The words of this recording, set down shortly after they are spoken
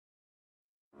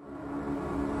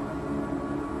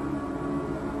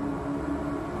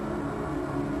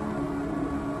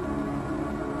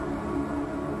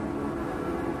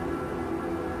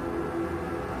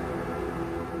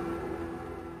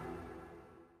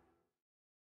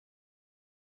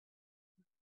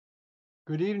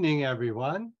Good evening,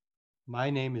 everyone. My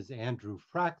name is Andrew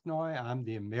Fracknoy. I'm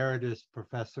the Emeritus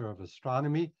Professor of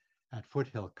Astronomy at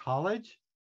Foothill College,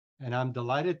 and I'm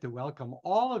delighted to welcome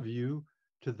all of you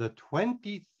to the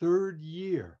 23rd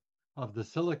year of the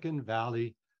Silicon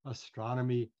Valley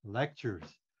Astronomy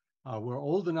Lectures. We're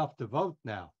old enough to vote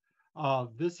now.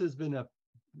 This has been a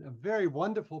very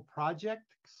wonderful project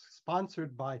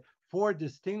sponsored by 4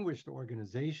 distinguished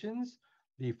organizations: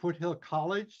 the Foothill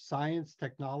College Science,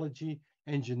 Technology,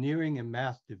 Engineering, and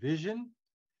Math Division,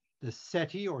 the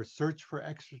SETI, or Search for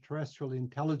Extraterrestrial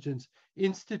Intelligence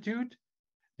Institute,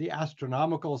 the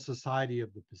Astronomical Society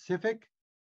of the Pacific,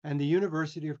 and the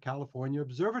University of California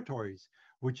Observatories,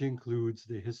 which includes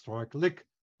the historic Lick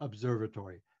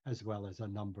Observatory, as well as a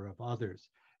number of others.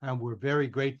 And we're very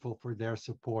grateful for their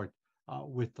support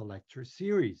with the lecture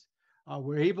series.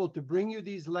 We're able to bring you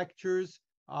these lectures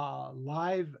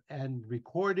live and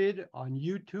recorded on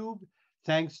YouTube,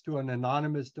 thanks to an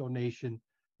anonymous donation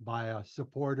by a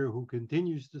supporter who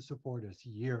continues to support us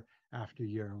year after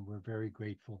year, and we're very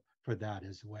grateful for that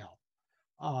as well.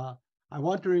 I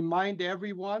want to remind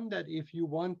everyone that if you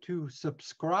want to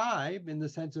subscribe, in the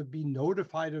sense of be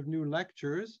notified of new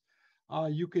lectures,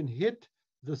 you can hit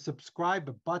the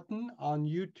subscribe button on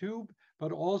YouTube,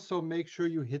 but also make sure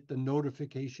you hit the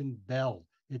notification bell.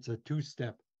 It's a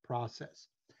 2-step process.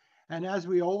 And as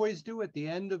we always do at the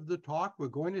end of the talk, we're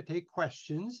going to take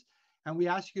questions, and we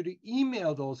ask you to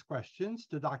email those questions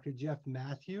to Dr. Jeff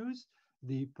Matthews,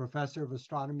 the Professor of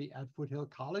Astronomy at Foothill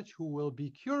College, who will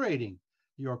be curating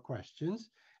your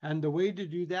questions. And the way to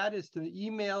do that is to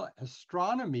email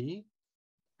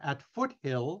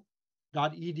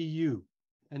astronomy@foothill.edu.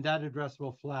 And that address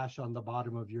will flash on the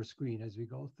bottom of your screen as we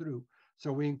go through.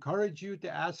 So we encourage you to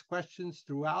ask questions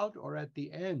throughout or at the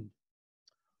end.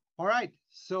 All right,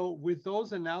 so with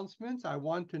those announcements, I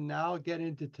want to now get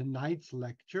into tonight's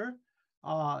lecture.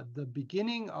 The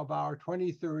beginning of our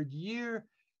 23rd year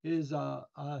is a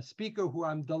speaker who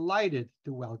I'm delighted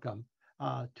to welcome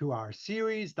to our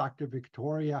series, Dr.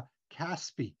 Victoria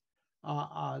Kaspi.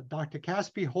 Dr.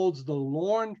 Kaspi holds the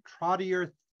Lorne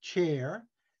Trottier Chair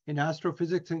in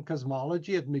Astrophysics and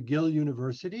Cosmology at McGill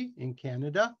University in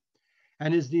Canada,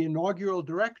 and is the inaugural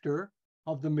director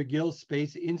of the McGill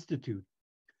Space Institute.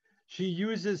 She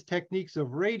uses techniques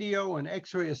of radio and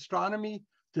X-ray astronomy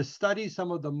to study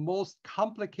some of the most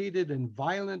complicated and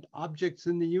violent objects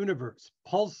in the universe: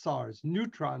 pulsars,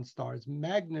 neutron stars,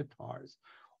 magnetars,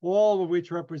 all of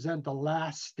which represent the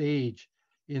last stage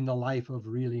in the life of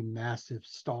really massive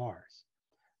stars.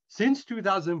 Since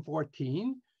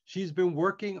 2014, she's been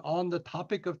working on the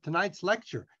topic of tonight's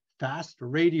lecture, fast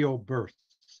radio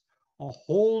bursts, a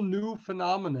whole new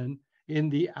phenomenon in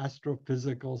the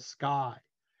astrophysical sky.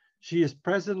 She is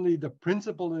presently the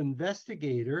principal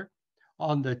investigator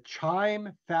on the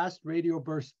CHIME Fast Radio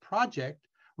Burst Project,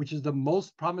 which is the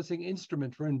most promising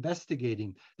instrument for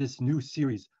investigating this new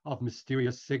series of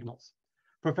mysterious signals.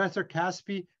 Professor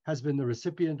Kaspi has been the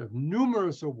recipient of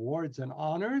numerous awards and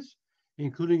honors,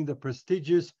 including the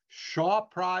prestigious Shaw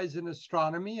Prize in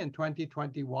Astronomy in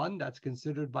 2021. That's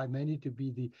considered by many to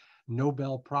be the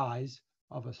Nobel Prize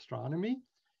of Astronomy,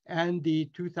 and the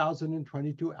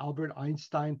 2022 Albert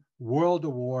Einstein World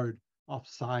Award of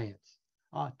Science.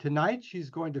 Tonight,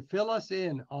 she's going to fill us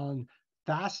in on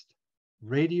fast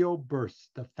radio bursts,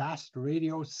 the fast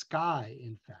radio sky,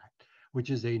 in fact, which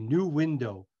is a new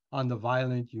window on the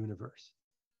violent universe.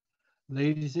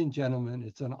 Ladies and gentlemen,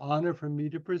 it's an honor for me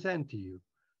to present to you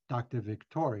Dr.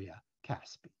 Victoria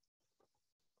Kaspi.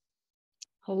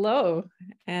 Hello,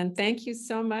 and thank you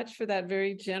so much for that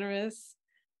very generous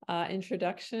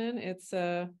introduction. It's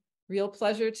a real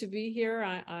pleasure to be here.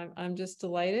 I'm just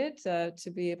delighted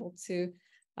to be able to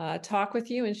talk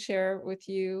with you and share with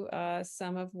you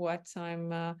some of what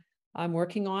I'm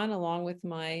working on, along with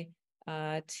my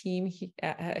team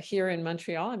here in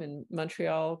Montreal. I'm in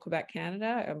Montreal, Quebec,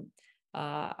 Canada,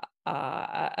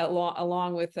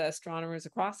 along with astronomers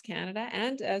across Canada,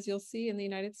 and as you'll see, in the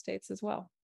United States as well.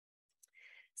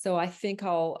 So I think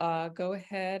I'll go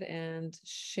ahead and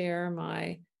share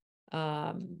my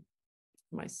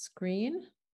my screen.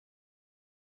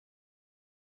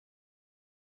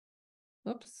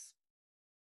 Oops,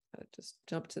 I'll just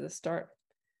jump to the start.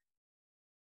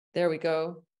 There we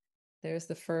go. There's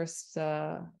the first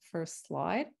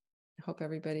slide. I hope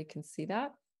everybody can see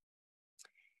that.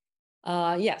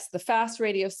 Yes, the fast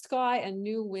radio sky, a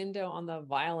new window on the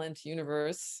violent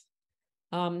universe.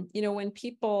 You know, when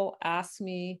people ask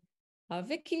me,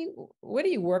 Vicky, what do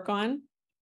you work on?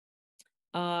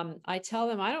 I tell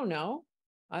them, I don't know.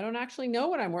 I don't actually know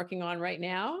what I'm working on right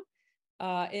now.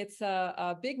 it's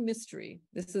a big mystery.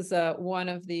 This is one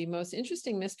of the most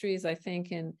interesting mysteries, I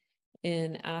think,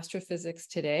 in astrophysics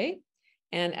today.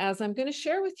 And as I'm going to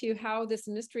share with you how this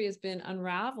mystery has been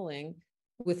unraveling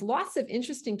with lots of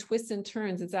interesting twists and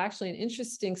turns, it's actually an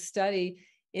interesting study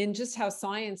in just how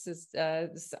science is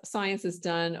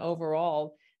done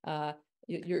overall.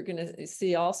 You're going to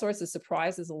see all sorts of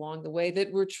surprises along the way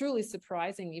that were truly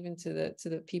surprising even to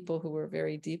the people who were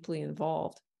very deeply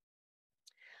involved.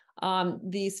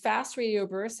 These fast radio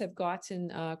bursts have gotten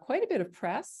quite a bit of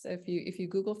press. If you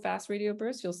Google fast radio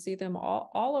bursts, you'll see them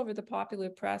all over the popular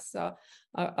press,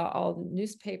 all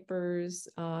newspapers,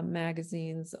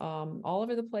 magazines, all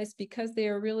over the place, because they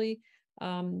are really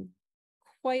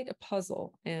quite a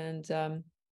puzzle. And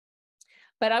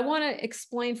but I want to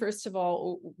explain, first of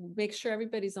all, make sure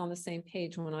everybody's on the same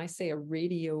page when I say a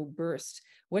radio burst.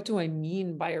 What do I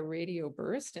mean by a radio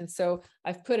burst? And so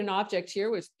I've put an object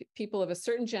here, which people of a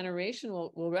certain generation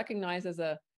will recognize as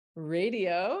a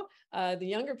radio. The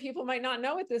younger people might not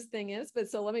know what this thing is, but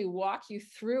so let me walk you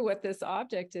through what this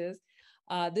object is.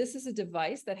 This is a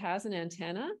device that has an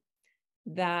antenna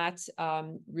that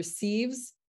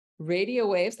receives radio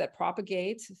waves that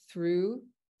propagate through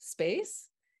space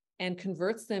and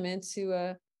converts them into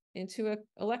a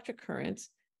electric current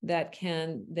that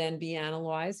can then be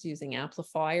analyzed using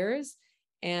amplifiers.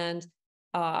 And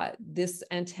this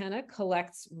antenna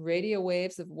collects radio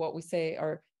waves of what we say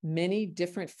are many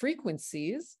different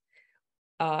frequencies.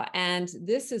 And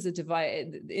this is a device,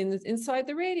 inside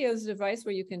the radio is a device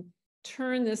where you can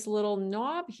turn this little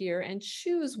knob here and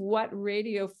choose what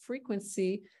radio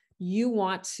frequency you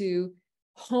want to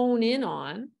hone in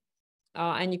on.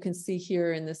 And you can see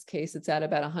here, in this case, it's at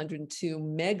about 102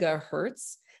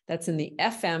 megahertz. That's in the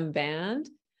FM band.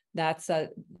 That's the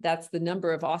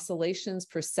number of oscillations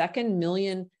per second,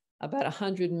 about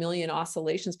 100 million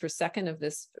oscillations per second of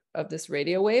this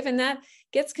radio wave. And that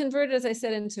gets converted, as I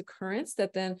said, into currents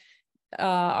that then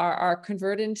are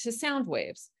converted into sound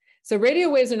waves. So radio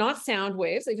waves are not sound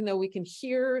waves, even though we can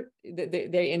hear,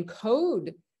 they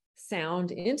encode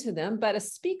sound into them, but a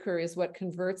speaker is what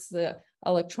converts the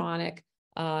electronic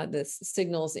the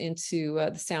signals into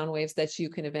the sound waves that you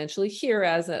can eventually hear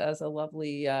as a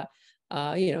lovely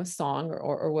song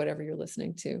or whatever you're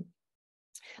listening to.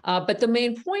 But the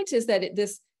main point is that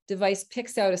this device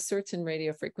picks out a certain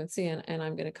radio frequency, and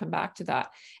I'm going to come back to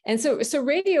that. And so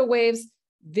radio waves,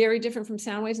 very different from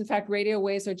sound waves. In fact, radio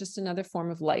waves are just another form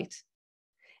of light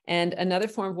and another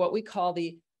form of what we call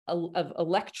of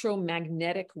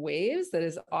electromagnetic waves that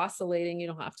is oscillating. You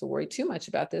don't have to worry too much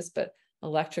about this, but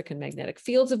electric and magnetic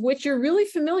fields, of which you're really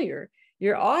familiar.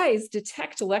 Your eyes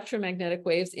detect electromagnetic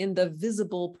waves in the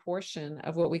visible portion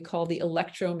of what we call the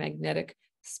electromagnetic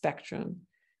spectrum.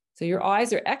 So your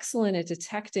eyes are excellent at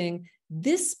detecting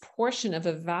this portion of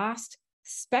a vast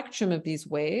spectrum of these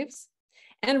waves.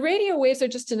 And radio waves are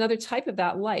just another type of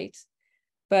that light,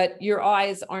 but your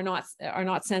eyes are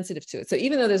not sensitive to it. So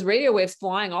even though there's radio waves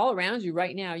flying all around you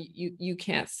right now, you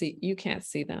can't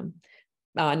see them.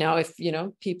 Now, if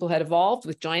people had evolved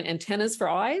with giant antennas for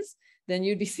eyes, then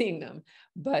you'd be seeing them,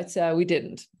 but we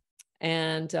didn't.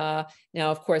 And now,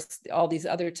 of course, all these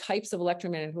other types of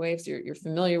electromagnetic waves you're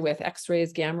familiar with,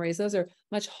 X-rays, gamma rays, those are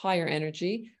much higher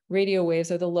energy. Radio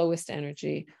waves are the lowest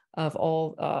energy of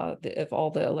all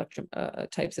the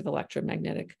types of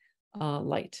electromagnetic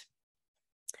light.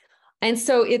 And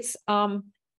so it's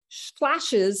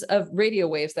flashes of radio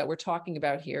waves that we're talking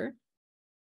about here.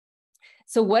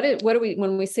 So what do we,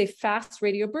 when we say fast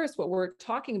radio bursts, what we're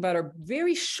talking about are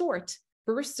very short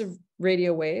bursts of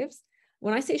radio waves.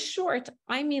 When I say short,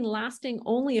 I mean lasting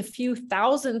only a few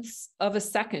thousandths of a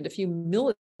second, a few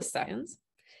milliseconds.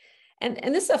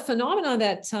 And this is a phenomenon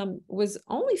that was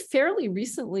only fairly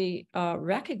recently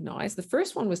recognized. The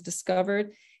first one was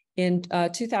discovered in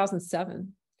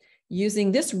 2007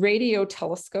 using this radio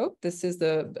telescope. This is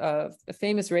the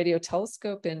famous radio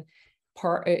telescope in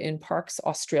Parkes,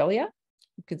 Australia.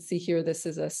 You can see here, this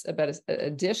is about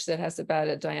a dish that has about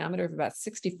a diameter of about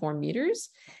 64 meters.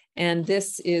 And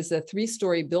this is a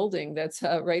 3-story building that's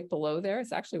right below there.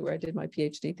 It's actually where I did my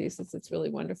PhD thesis. It's really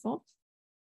wonderful.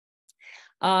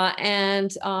 So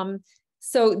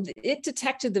it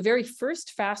detected the very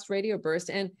first fast radio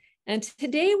burst. And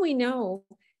today we know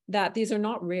that these are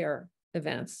not rare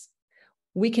events.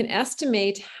 We can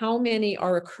estimate how many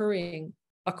are occurring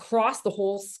across the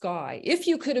whole sky. If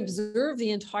you could observe the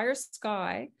entire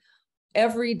sky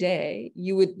every day,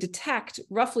 you would detect,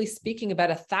 roughly speaking, about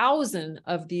 1,000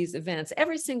 of these events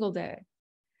every single day.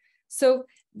 So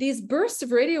these bursts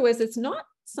of radio waves, it's not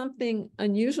something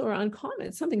unusual or uncommon.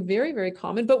 It's something very, very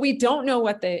common, but we don't know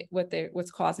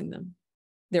what's causing them.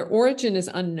 Their origin is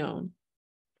unknown.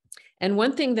 And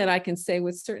one thing that I can say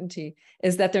with certainty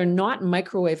is that they're not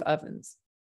microwave ovens.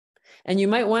 And you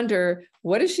might wonder,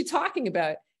 what is she talking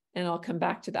about? And I'll come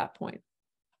back to that point.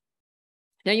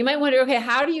 Now you might wonder, okay,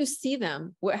 how do you see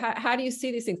them? How do you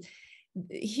see these things?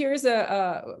 Here's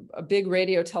a big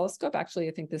radio telescope. Actually,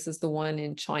 I think this is the one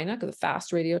in China, the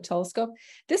fast radio telescope.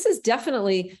 This is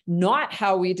definitely not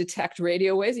how we detect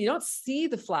radio waves. You don't see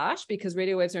the flash because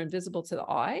radio waves are invisible to the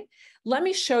eye. Let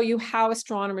me show you how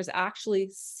astronomers actually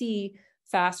see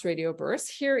fast radio bursts.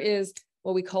 Here is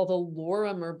what we call the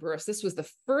Lorimer burst. This was the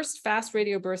first fast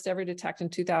radio burst ever detected in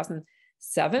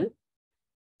 2007.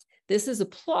 This is a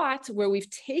plot where we've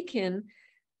taken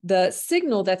the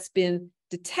signal that's been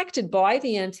detected by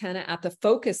the antenna at the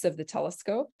focus of the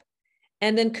telescope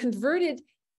and then converted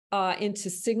into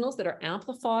signals that are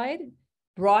amplified,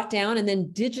 brought down, and then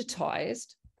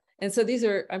digitized. And so these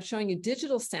are, I'm showing you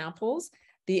digital samples.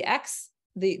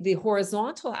 The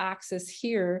horizontal axis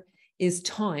here is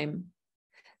time.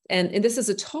 And this is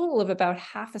a total of about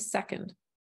half a second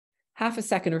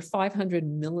or 500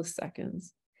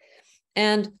 milliseconds.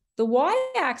 And the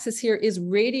y-axis here is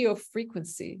radio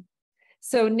frequency.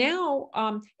 So now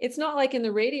it's not like in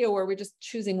the radio where we're just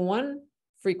choosing one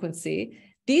frequency.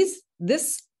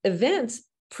 This event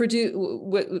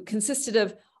consisted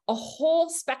of a whole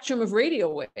spectrum of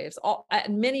radio waves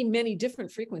at many, many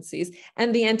different frequencies.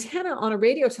 And the antenna on a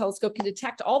radio telescope can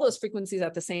detect all those frequencies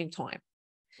at the same time.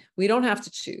 We don't have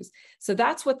to choose. So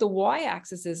that's what the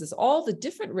y-axis is all the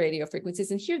different radio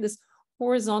frequencies. And here, this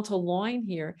horizontal line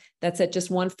here that's at just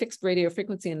one fixed radio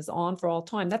frequency and is on for all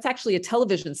time. That's actually a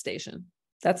television station.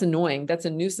 That's annoying. That's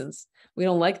a nuisance. We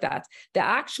don't like that. The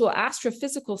actual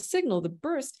astrophysical signal, the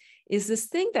burst, is this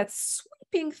thing that's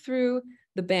sweeping through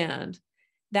the band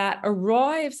that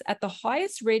arrives at the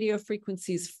highest radio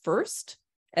frequencies first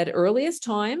at earliest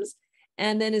times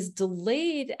and then is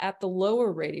delayed at the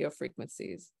lower radio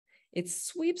frequencies. It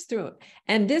sweeps through it.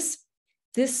 And this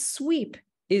sweep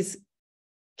is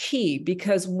key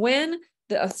because when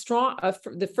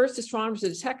the first astronomers to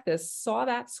detect this saw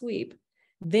that sweep,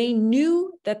 they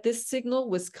knew that this signal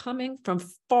was coming from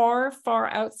far, far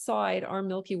outside our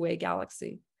Milky Way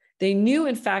galaxy. They knew,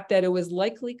 in fact, that it was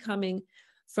likely coming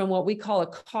from what we call a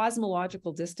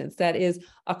cosmological distance, that is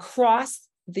across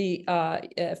from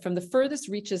the furthest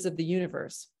reaches of the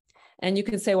universe. And you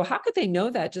can say, well, how could they know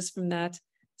that just from that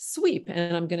sweep?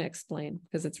 And I'm going to explain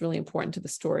because it's really important to the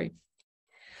story.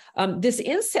 This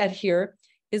inset here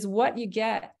is what you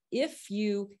get if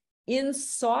you, in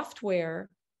software,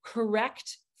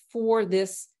 correct for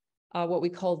this, what we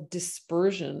call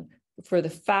dispersion, for the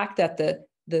fact that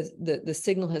the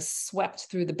signal has swept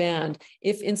through the band.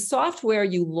 If in software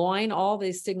you line all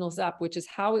these signals up, which is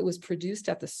how it was produced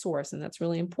at the source, and that's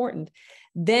really important,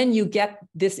 then you get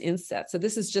this inset. So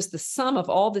this is just the sum of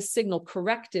all the signal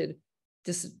corrected.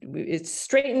 It's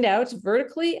straightened out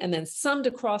vertically and then summed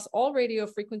across all radio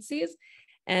frequencies.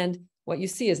 And what you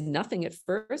see is nothing at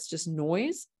first, just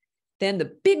noise. Then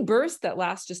the big burst that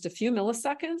lasts just a few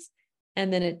milliseconds,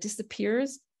 and then it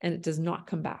disappears and it does not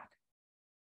come back.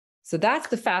 So that's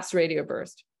the fast radio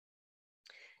burst.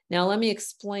 Now let me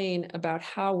explain about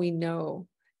how we know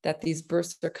that these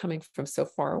bursts are coming from so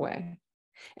far away.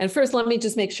 And first, let me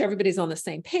just make sure everybody's on the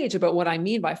same page about what I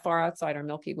mean by far outside our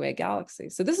Milky Way galaxy.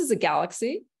 So this is a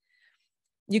galaxy.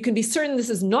 You can be certain this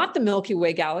is not the Milky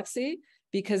Way galaxy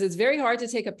because it's very hard to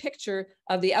take a picture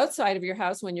of the outside of your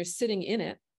house when you're sitting in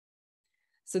it.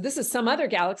 So this is some other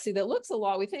galaxy that looks a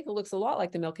lot, we think it looks a lot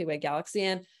like the Milky Way galaxy.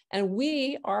 And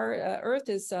our Earth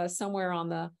is somewhere on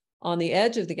the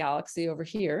edge of the galaxy over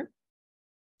here.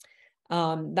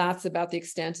 That's about the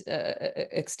extent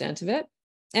of it.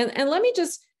 And let me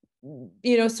just,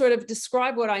 sort of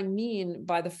describe what I mean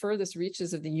by the furthest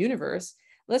reaches of the universe.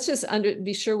 Let's just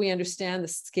be sure we understand the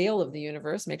scale of the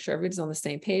universe, make sure everybody's on the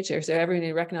same page here. So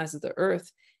everybody recognizes the Earth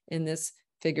in this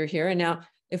figure here. And now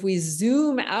if we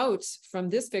zoom out from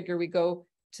this figure, we go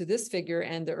to this figure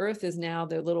and the Earth is now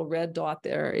the little red dot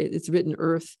there. It's written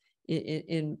Earth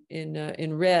in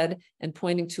red and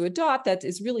pointing to a dot that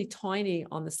is really tiny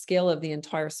on the scale of the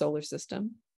entire solar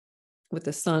system, with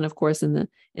the sun, of course, in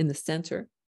the center.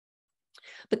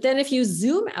 But then if you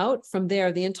zoom out from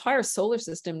there, the entire solar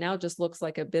system now just looks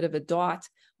like a bit of a dot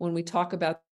when we talk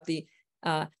about the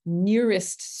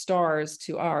nearest stars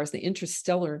to ours, the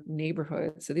interstellar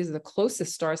neighborhood. So these are the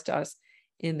closest stars to us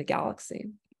in the galaxy.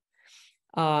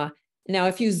 Now,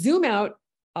 if you zoom out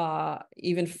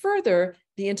even further,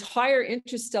 the entire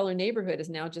interstellar neighborhood is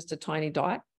now just a tiny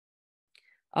dot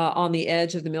on the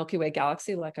edge of the Milky Way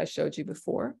galaxy, like I showed you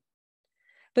before.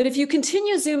 But if you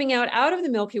continue zooming out of the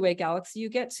Milky Way galaxy, you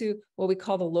get to what we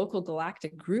call the local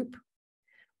galactic group,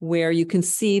 where you can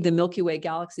see the Milky Way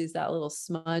galaxies, that little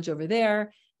smudge over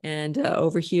there. And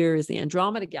over here is the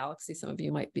Andromeda galaxy, some of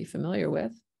you might be familiar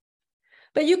with.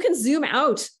 But you can zoom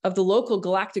out of the local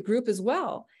galactic group as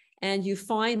well. And you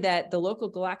find that the local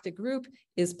galactic group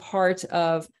is part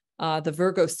of the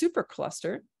Virgo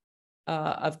supercluster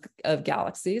of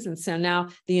galaxies. And so now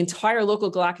the entire local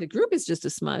galactic group is just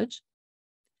a smudge.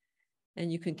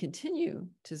 And you can continue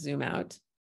to zoom out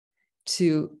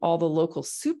to all the local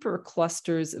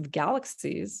superclusters of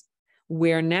galaxies,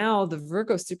 where now the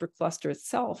Virgo supercluster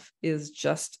itself is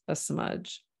just a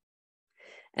smudge.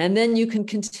 And then you can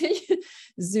continue,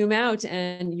 zoom out,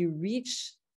 and you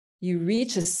reach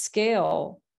a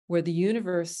scale where the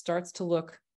universe starts to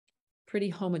look pretty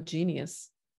homogeneous.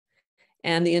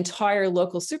 And the entire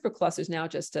local supercluster is now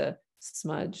just a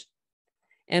smudge.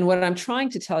 And what I'm trying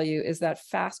to tell you is that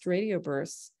fast radio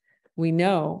bursts, we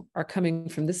know, are coming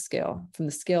from this scale, from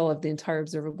the scale of the entire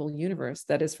observable universe,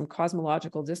 that is from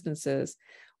cosmological distances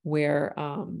where,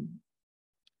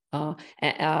 not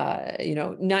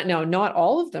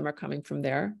all of them are coming from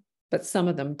there, but some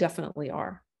of them definitely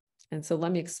are. And so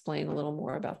let me explain a little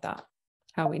more about that,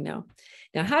 how we know.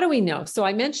 Now, how do we know? So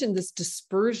I mentioned this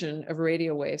dispersion of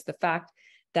radio waves, the fact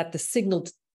that the signal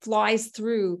flies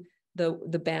through the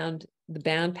band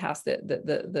past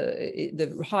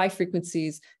the high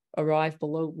frequencies arrive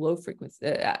below low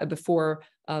frequency before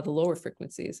the lower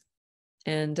frequencies.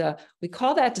 And we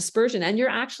call that dispersion. And you're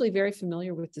actually very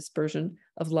familiar with dispersion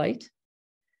of light,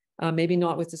 maybe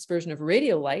not with dispersion of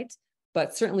radio light,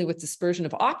 but certainly with dispersion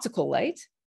of optical light,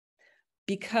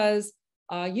 because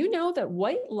you know that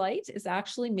white light is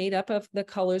actually made up of the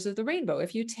colors of the rainbow.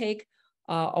 If you take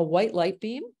a white light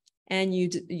beam and you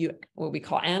what we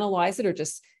call analyze it, or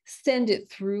just send it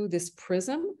through this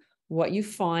prism, what you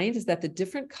find is that the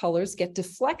different colors get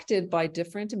deflected by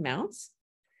different amounts,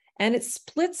 and it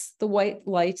splits the white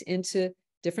light into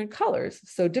different colors.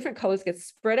 So different colors get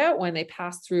spread out when they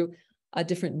pass through a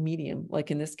different medium,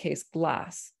 like in this case,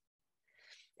 glass.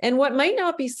 And what might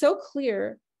not be so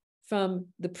clear from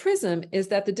the prism is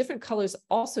that the different colors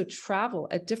also travel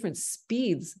at different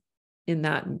speeds in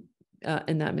that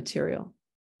material.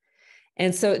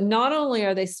 And so not only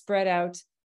are they spread out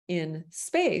in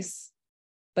space,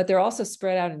 but they're also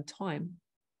spread out in time.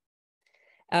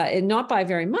 And not by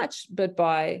very much, but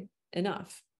by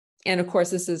enough. And of course,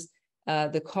 this is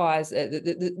the cause,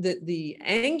 the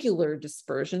angular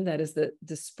dispersion, that is the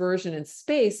dispersion in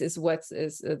space, is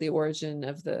the origin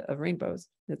of rainbows.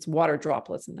 It's water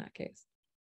droplets in that case.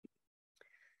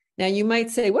 Now you might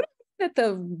say, what that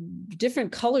the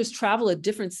different colors travel at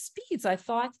different speeds? I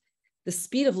thought the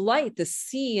speed of light, the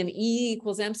C and E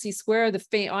equals mc squared,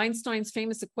 Einstein's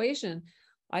famous equation,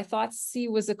 I thought C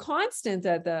was a constant,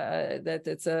 that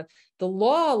the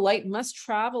law, light must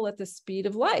travel at the speed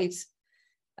of light.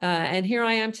 And here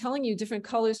I am telling you different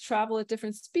colors travel at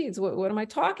different speeds. What am I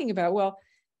talking about? Well,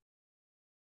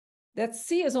 that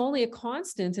C is only a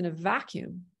constant in a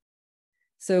vacuum.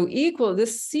 So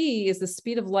this C is the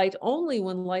speed of light only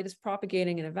when light is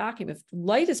propagating in a vacuum. If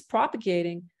light is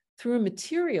propagating through a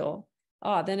material,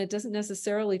 then it doesn't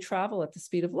necessarily travel at the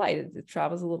speed of light. It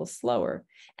travels a little slower.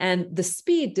 And the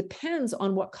speed depends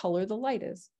on what color the light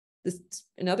is.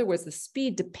 In other words, the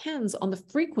speed depends on the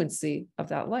frequency of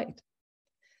that light.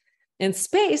 And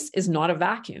space is not a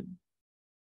vacuum.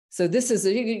 So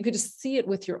you could just see it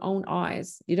with your own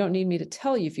eyes. You don't need me to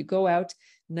tell you. If you go out,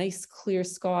 nice clear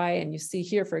sky, and you see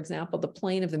here, for example, the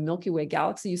plane of the Milky Way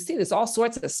galaxy, you see there's all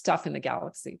sorts of stuff in the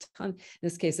galaxy. In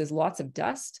this case, there's lots of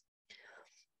dust.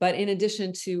 But in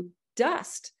addition to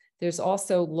dust, there's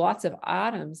also lots of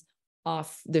atoms.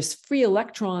 There's free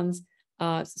electrons.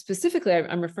 Specifically,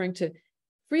 I'm referring to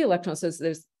free electrons. So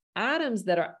there's atoms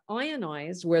that are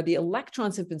ionized, where the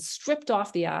electrons have been stripped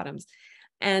off the atoms.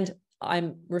 And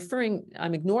I'm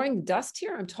ignoring the dust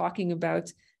here. I'm talking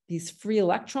about these free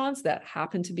electrons that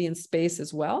happen to be in space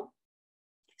as well.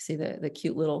 See the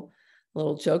cute little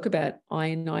joke about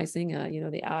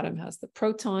ionizing. The atom has the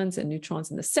protons and neutrons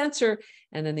in the center,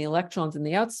 and then the electrons in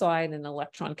the outside, and an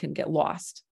electron can get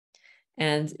lost.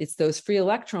 And it's those free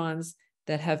electrons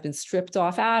that have been stripped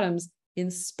off atoms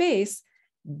in space.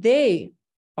 They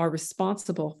are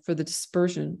responsible for the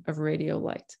dispersion of radio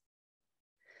light.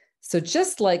 So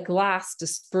just like glass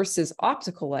disperses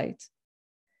optical light,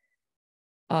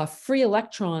 free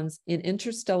electrons in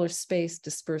interstellar space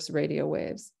disperse radio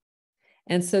waves.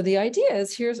 And so the idea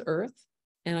is, here's Earth,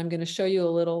 and I'm going to show you a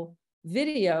little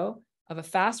video of a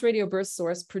fast radio burst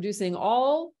source producing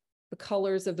all the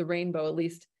colors of the rainbow. At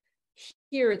least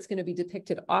here it's going to be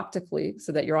depicted optically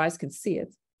so that your eyes can see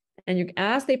it. And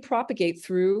as they propagate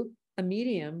through a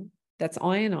medium that's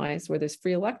ionized, where there's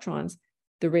free electrons,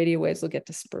 the radio waves will get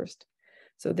dispersed.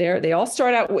 So there, they all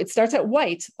start out, it starts at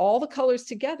white, all the colors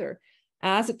together.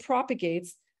 As it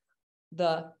propagates,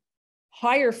 the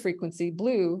higher frequency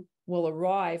blue will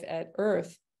arrive at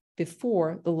Earth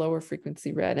before the lower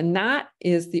frequency red. And that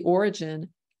is the origin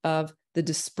of the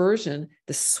dispersion,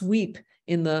 the sweep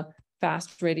in the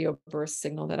fast radio burst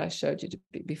signal that I showed you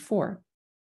before.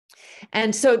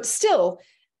 And so still,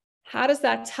 how does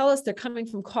that tell us they're coming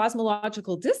from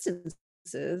cosmological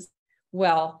distances?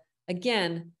 Well,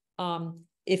 again,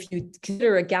 if you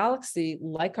consider a galaxy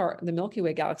like the Milky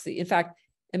Way galaxy, in fact,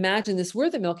 imagine this were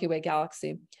the Milky Way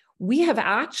galaxy. We have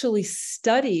actually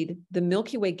studied the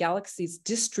Milky Way galaxy's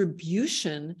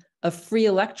distribution of free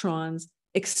electrons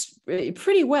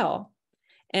pretty well.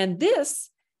 And this,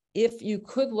 if you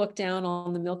could look down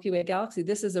on the Milky Way galaxy,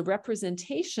 this is a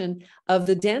representation of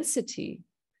the density,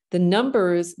 the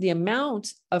numbers, the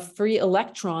amount of free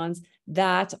electrons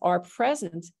that are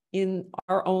present in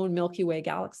our own Milky Way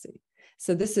galaxy.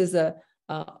 So this is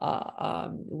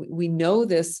we know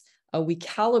this, we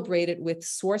calibrate it with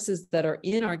sources that are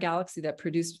in our galaxy that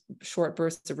produce short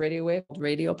bursts of radio wave,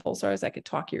 radio pulsars. I could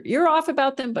talk your ear off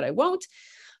about them, but I won't.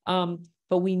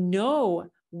 But we know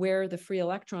where the free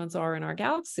electrons are in our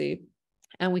galaxy,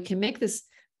 and we can make this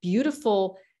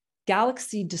beautiful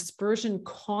galaxy dispersion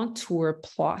contour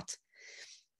plot.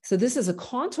 So this is a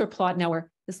contour plot now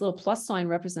where this little plus sign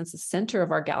represents the center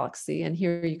of our galaxy. And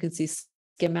here you can see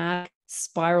schematic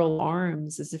spiral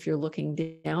arms as if you're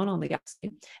looking down on the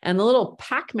galaxy. And the little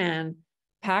Pac-Man,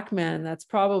 that's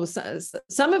probably,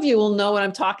 some of you will know what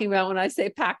I'm talking about when I say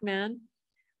Pac-Man.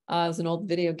 It was an old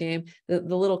video game. The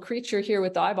little creature here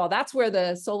with the eyeball, that's where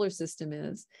the solar system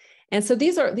is. And so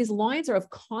these lines are of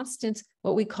constant,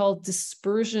 what we call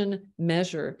dispersion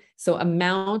measure. So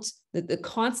amount, the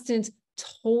constant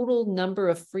total number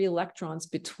of free electrons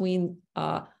between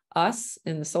us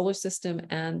in the solar system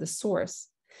and the source.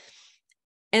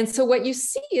 And so what you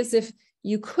see is if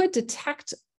you could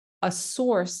detect a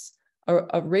source,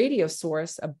 a radio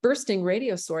source, a bursting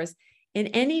radio source in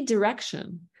any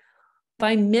direction,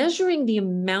 by measuring the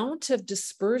amount of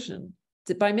dispersion,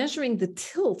 by measuring the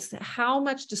tilt, how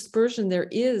much dispersion there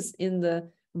is in the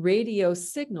radio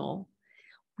signal,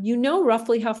 you know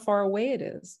roughly how far away it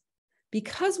is.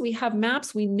 Because we have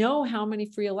maps, we know how many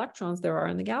free electrons there are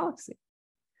in the galaxy.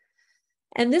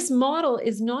 And this model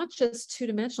is not just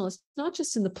two-dimensional. It's not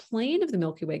just in the plane of the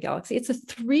Milky Way galaxy. It's a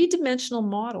three-dimensional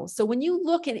model. So when you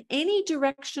look in any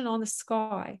direction on the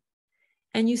sky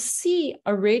and you see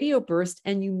a radio burst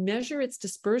and you measure its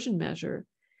dispersion measure,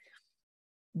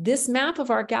 this map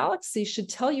of our galaxy should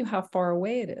tell you how far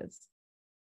away it is.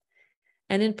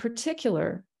 And in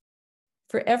particular,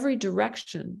 for every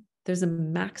direction, there's a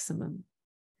maximum,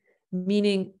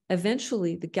 meaning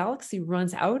eventually the galaxy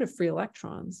runs out of free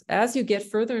electrons. As you get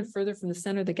further and further from the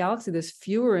center of the galaxy, there's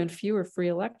fewer and fewer free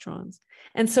electrons.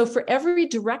 And so for every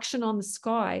direction on the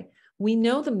sky, we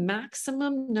know the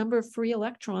maximum number of free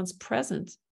electrons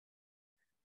present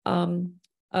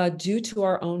due to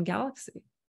our own galaxy.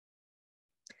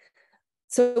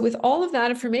 So with all of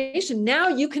that information, now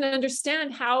you can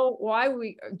understand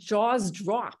why jaws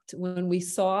dropped when we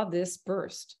saw this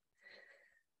burst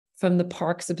from the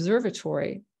Parkes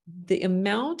Observatory. The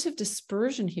amount of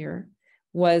dispersion here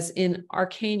was in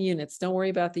arcane units. Don't worry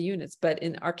about the units, but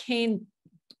in arcane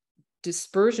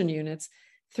dispersion units,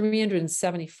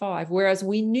 375, whereas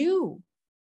we knew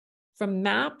from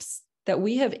maps that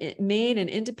we have made and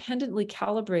independently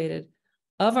calibrated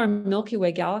of our Milky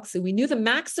Way galaxy, we knew the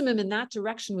maximum in that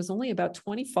direction was only about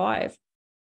 25. So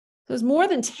it was more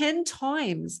than 10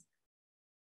 times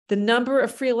the number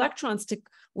of free electrons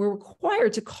were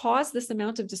required to cause this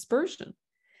amount of dispersion.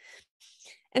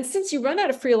 And since you run out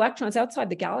of free electrons outside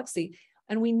the galaxy,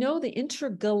 and we know the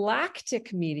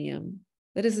intergalactic medium,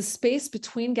 that is the space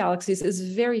between galaxies,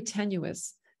 is very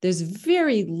tenuous. There's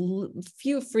very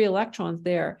few free electrons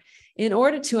there. In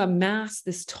order to amass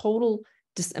this total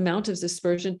amount of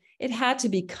dispersion, it had to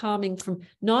be coming from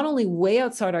not only way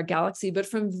outside our galaxy, but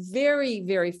from very,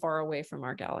 very far away from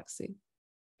our galaxy.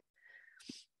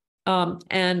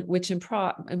 And which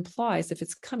implies if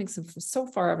it's coming from so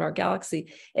far out of our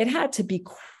galaxy, it had to be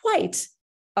quite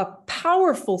a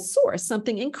powerful source,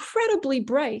 something incredibly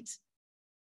bright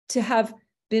to have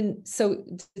been so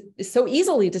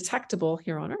easily detectable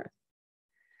here on Earth.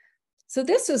 So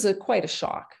this was quite a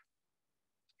shock.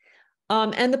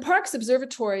 And the Parkes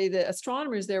Observatory, the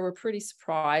astronomers there were pretty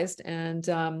surprised and,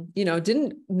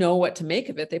 didn't know what to make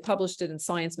of it. They published it in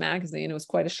Science magazine. It was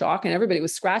quite a shock and everybody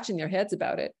was scratching their heads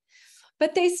about it.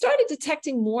 But they started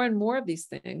detecting more and more of these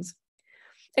things,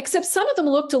 except some of them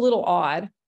looked a little odd.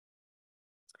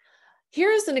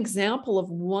 Here's an example of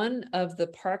one of the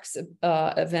park's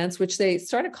events, which they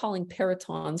started calling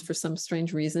peritons for some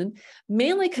strange reason,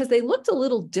 mainly because they looked a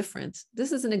little different.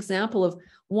 This is an example of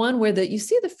one where you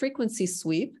see the frequency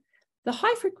sweep. The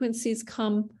high frequencies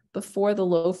come before the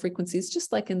low frequencies,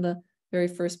 just like in the very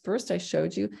first burst I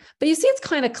showed you. But you see it's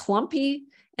kind of clumpy,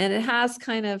 and it has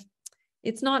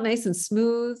it's not nice and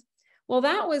smooth. Well,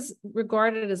 that was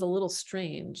regarded as a little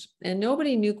strange, and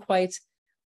nobody knew quite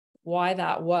why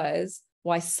that was,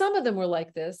 why some of them were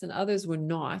like this and others were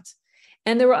not.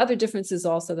 And there were other differences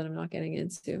also that I'm not getting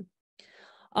into.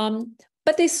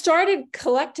 But they started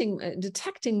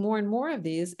detecting more and more of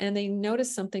these, and they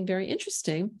noticed something very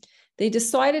interesting. They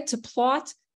decided to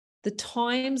plot the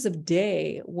times of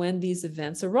day when these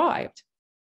events arrived.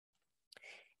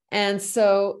 And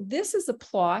so this is a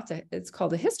plot, it's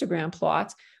called a histogram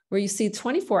plot, where you see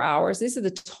 24 hours. These are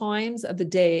the times of the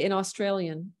day in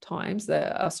Australian times,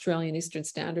 the Australian Eastern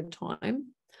Standard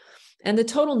Time, and the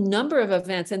total number of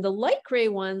events. And the light gray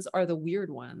ones are the weird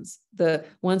ones, the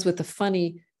ones with the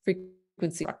funny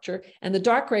frequency structure. And the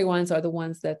dark gray ones are the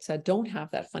ones that don't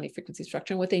have that funny frequency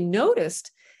structure. And what they noticed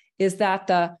is that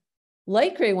the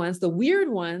light gray ones, the weird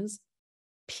ones,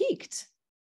 peaked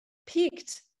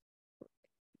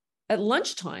at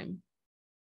lunchtime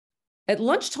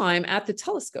at the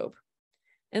telescope.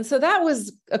 And so that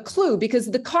was a clue, because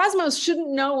the cosmos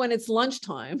shouldn't know when it's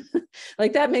lunchtime.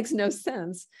 Like, that makes no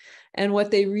sense. And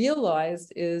what they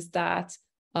realized is that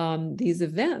these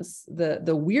events,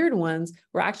 the weird ones,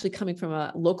 were actually coming from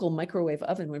a local microwave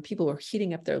oven where people were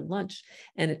heating up their lunch.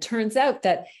 And it turns out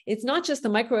that it's not just the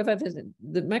microwave oven.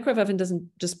 The microwave oven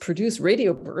doesn't just produce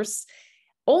radio bursts.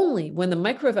 Only when the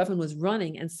microwave oven was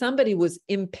running and somebody was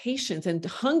impatient and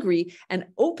hungry and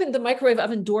opened the microwave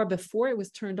oven door before it was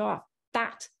turned off,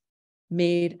 that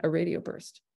made a radio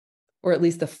burst, or at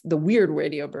least the weird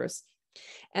radio burst.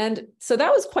 And so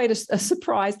that was quite a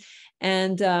surprise.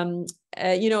 And,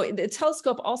 the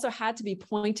telescope also had to be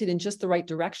pointed in just the right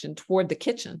direction toward the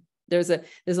kitchen. There's a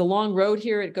long road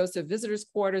here. It goes to visitors'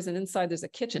 quarters, and inside there's a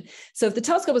kitchen. So if the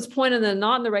telescope was pointed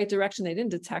not in the right direction, they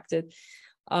didn't detect it.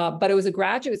 But it was a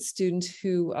graduate student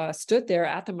who stood there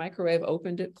at the microwave,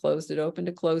 opened it, closed it, opened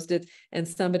it, closed it, and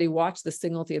somebody watched the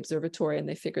signal at the observatory, and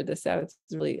they figured this out. It's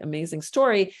a really amazing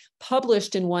story,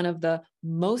 published in one of the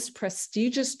most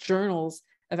prestigious journals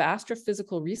of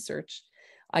astrophysical research,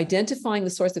 identifying the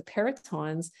source of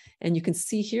peritons. And you can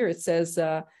see here, it says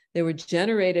they were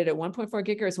generated at 1.4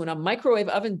 gigahertz when a microwave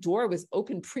oven door was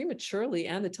opened prematurely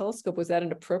and the telescope was at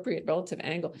an appropriate relative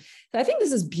angle. So I think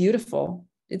this is beautiful.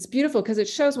 It's beautiful because it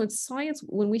shows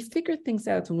when we figure things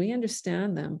out, when we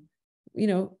understand them,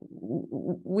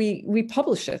 we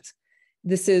publish it.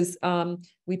 This is,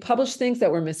 we publish things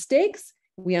that were mistakes,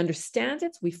 we understand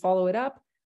it, we follow it up.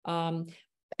 And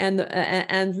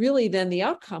really then the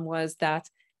outcome was that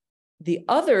the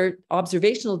other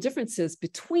observational differences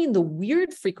between the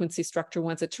weird frequency structure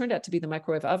ones that turned out to be the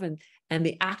microwave oven and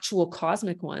the actual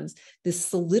cosmic ones, this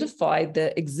solidified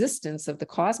the existence of the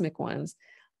cosmic ones.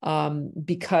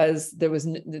 Because they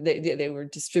were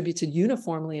distributed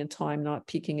uniformly in time, not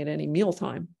peaking at any meal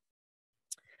time.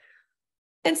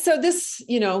 And so this,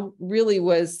 really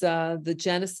was the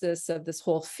genesis of this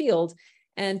whole field.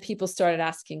 And people started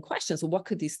asking questions. Well, what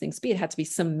could these things be? It had to be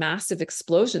some massive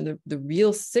explosion. The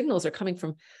real signals are coming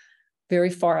from very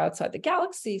far outside the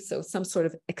galaxy. So some sort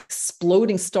of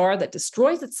exploding star that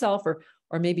destroys itself,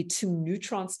 or maybe two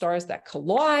neutron stars that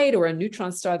collide, or a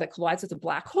neutron star that collides with a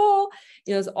black hole.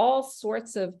 There's all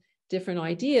sorts of different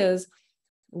ideas.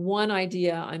 One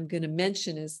idea I'm going to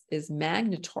mention is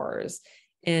magnetars.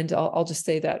 And I'll just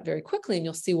say that very quickly, and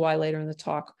you'll see why later in the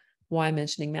talk, why I'm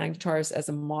mentioning magnetars as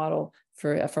a model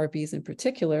for FRBs in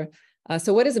particular.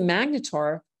 So what is a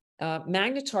magnetar?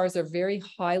 Magnetars are very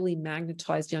highly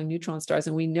magnetized young neutron stars,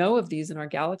 and we know of these in our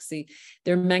galaxy.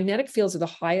 Their magnetic fields are the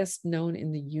highest known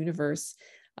in the universe,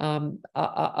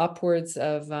 upwards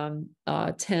of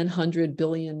 100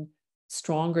 billion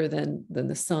stronger than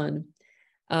the sun.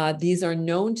 These are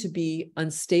known to be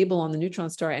unstable on the neutron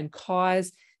star and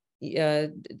cause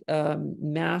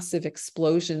massive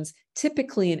explosions,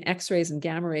 typically in X-rays and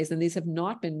gamma rays, and these have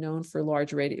not been known for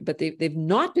large radio, but they've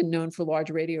not been known for large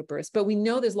radio bursts, but we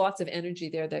know there's lots of energy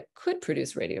there that could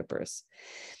produce radio bursts.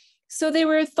 So they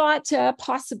were thought to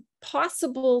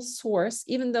possible source,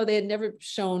 even though they had never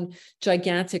shown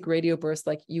gigantic radio bursts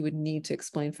like you would need to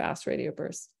explain fast radio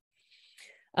bursts.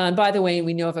 And by the way,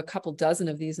 we know of a couple dozen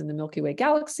of these in the Milky Way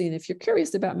galaxy. And if you're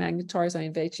curious about magnetars, I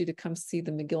invite you to come see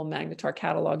the McGill magnetar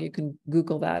catalog. You can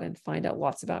Google that and find out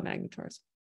lots about magnetars.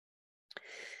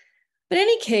 But in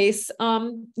any case,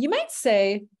 you might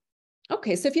say,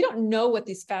 okay, so if you don't know what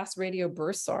these fast radio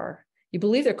bursts are, You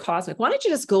believe they're cosmic. Why don't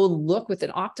you just go look with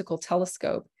an optical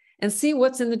telescope and see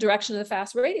what's in the direction of the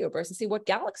fast radio burst and see what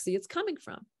galaxy it's coming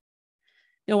from?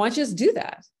 Why don't you just do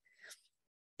that?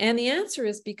 And the answer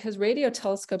is because radio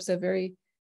telescopes have very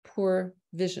poor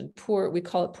vision, we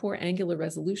call it poor angular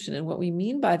resolution. And what we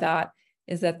mean by that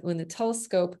is that when the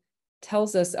telescope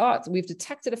tells us, oh, we've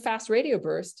detected a fast radio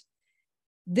burst,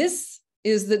 this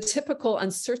is the typical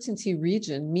uncertainty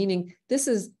region, meaning this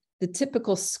is the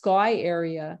typical sky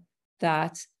area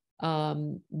that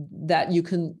you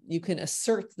can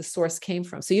assert the source came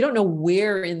from. So you don't know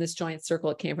where in this giant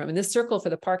circle it came from. And this circle for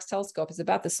the Parkes telescope is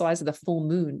about the size of the full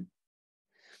moon.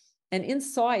 And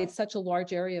inside such a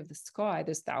large area of the sky,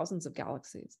 there's thousands of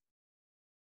galaxies.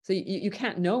 So you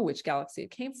can't know which galaxy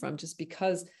it came from just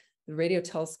because the radio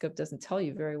telescope doesn't tell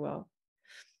you very well.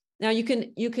 Now you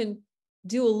can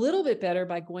do a little bit better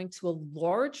by going to a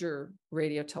larger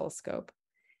radio telescope.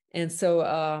 And so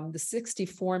the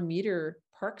 64-meter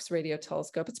Parkes radio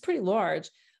telescope, it's pretty large,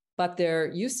 but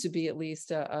there used to be at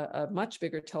least a much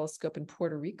bigger telescope in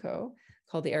Puerto Rico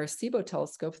called the Arecibo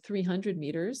telescope, 300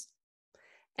 meters.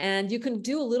 And you can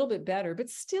do a little bit better, but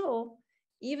still,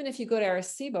 even if you go to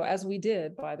Arecibo, as we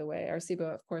did, by the way,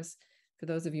 Arecibo, of course, for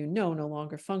those of you who know, no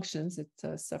longer functions. It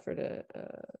suffered a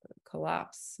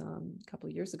collapse a couple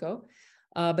of years ago.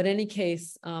 But in any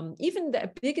case, even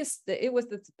the biggest, it was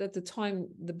at the time,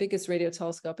 the biggest radio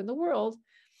telescope in the world,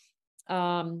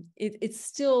 it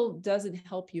still doesn't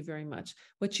help you very much.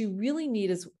 What you really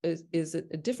need is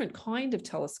a different kind of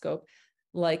telescope,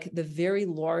 like the Very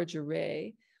Large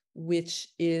Array, which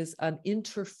is an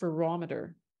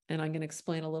interferometer. And I'm going to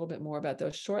explain a little bit more about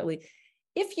those shortly.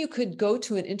 If you could go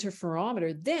to an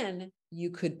interferometer, then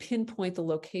you could pinpoint the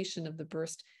location of the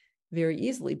burst very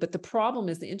easily. But the problem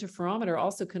is the interferometer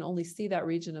also can only see that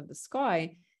region of the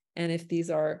sky. And if these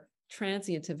are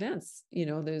transient events,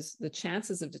 there's the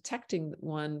chances of detecting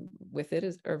one with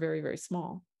it are very, very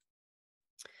small.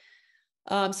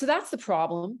 So that's the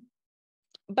problem.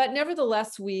 But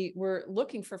nevertheless, we were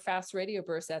looking for fast radio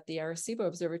bursts at the Arecibo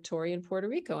Observatory in Puerto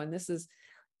Rico. And this is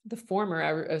the former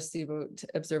Arecibo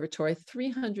Observatory,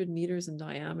 300 meters in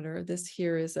diameter. This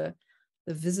here is the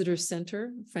visitor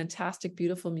center, fantastic,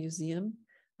 beautiful museum,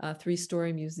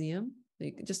 3-story museum,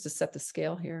 just to set the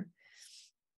scale here.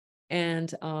 And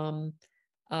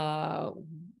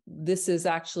this is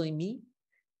actually me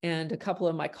and a couple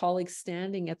of my colleagues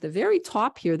standing at the very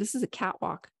top here. This is a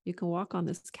catwalk. You can walk on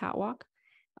this catwalk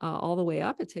all the way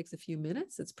up. It takes a few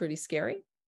minutes. It's pretty scary.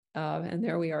 And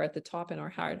there we are at the top in our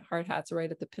hard hats right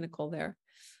at the pinnacle there.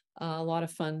 A lot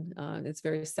of fun. It's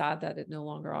very sad that it no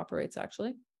longer operates,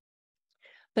 actually.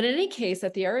 But in any case,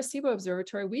 at the Arecibo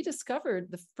Observatory, we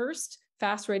discovered the first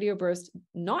fast radio burst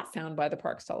not found by the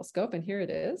Parkes telescope. And here it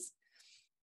is.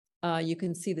 You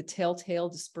can see the telltale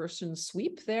dispersion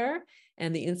sweep there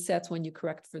and the insets when you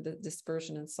correct for the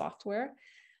dispersion in software.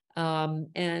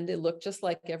 And it looked just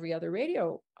like every other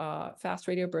fast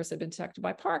radio burst had been detected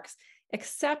by Parkes,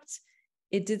 except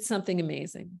it did something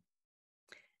amazing.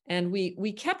 And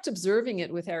we kept observing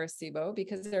it with Arecibo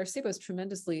because Arecibo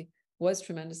was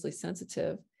tremendously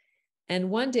sensitive.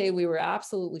 And one day we were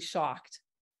absolutely shocked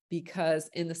because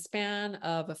in the span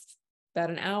of about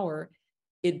an hour,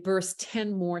 it burst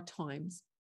 10 more times.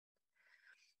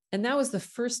 And that was the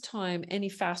first time any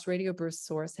fast radio burst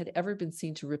source had ever been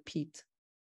seen to repeat.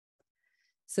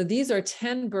 So these are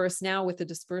 10 bursts now with the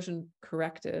dispersion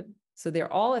corrected. So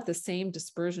they're all at the same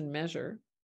dispersion measure.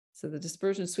 So the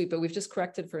dispersion sweep, but we've just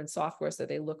corrected for in software so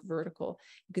they look vertical.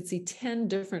 You could see 10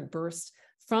 different bursts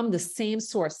from the same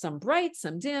source, some bright,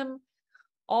 some dim,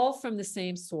 all from the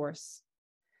same source.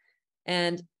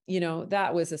 And,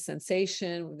 that was a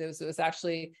sensation. There was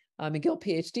actually a McGill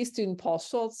PhD student, Paul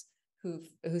Schultz, who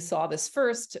saw this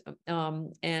first.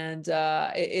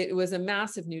 It was a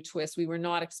massive new twist. We were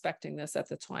not expecting this at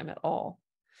the time at all.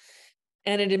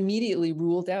 And it immediately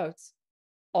ruled out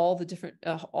all the different,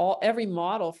 every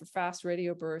model for fast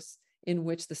radio bursts in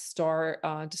which the star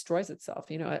destroys itself,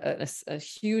 a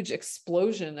huge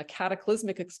explosion, a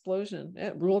cataclysmic explosion,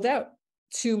 it ruled out.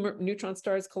 2 neutron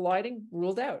stars colliding,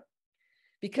 ruled out.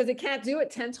 Because it can't do it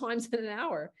 10 times in an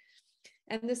hour.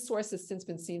 And this source has since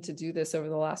been seen to do this over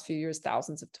the last few years,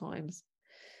 thousands of times.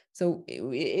 So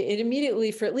it immediately,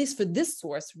 at least for this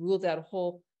source, ruled out a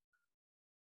whole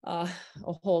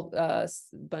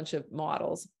bunch of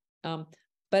models.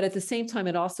 But at the same time,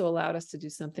 it also allowed us to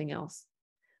do something else.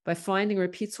 By finding a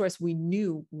repeat source, we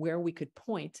knew where we could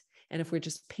point. And if we're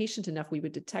just patient enough, we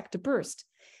would detect a burst.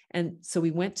 And so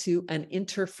we went to an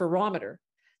interferometer,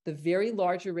 the Very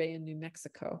Large Array in New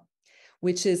Mexico,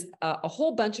 which is a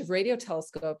whole bunch of radio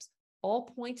telescopes, all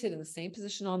pointed in the same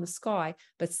position on the sky,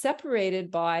 but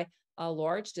separated by a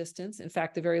large distance. In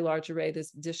fact, the Very Large Array,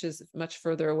 this dish is much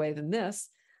further away than this,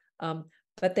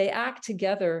 but they act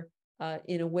together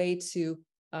in a way to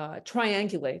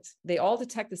triangulate. They all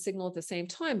detect the signal at the same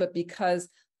time, but because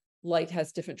light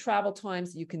has different travel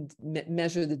times, you can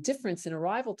measure the difference in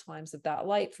arrival times of that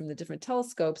light from the different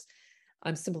telescopes.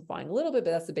 I'm simplifying a little bit,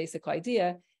 but that's the basic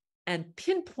idea, and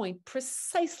pinpoint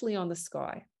precisely on the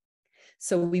sky.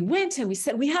 So we went and we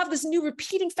said, we have this new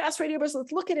repeating fast radio burst,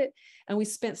 let's look at it. And we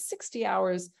spent 60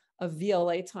 hours of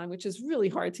VLA time, which is really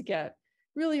hard to get,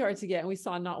 and we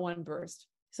saw not one burst.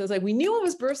 So it's like, we knew it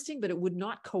was bursting, but it would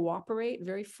not cooperate,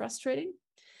 very frustrating.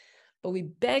 But we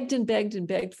begged and begged and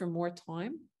begged for more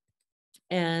time.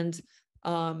 And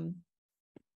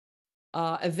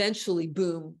eventually,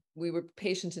 boom, we were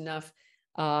patient enough,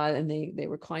 and they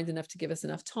were kind enough to give us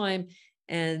enough time.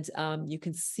 And you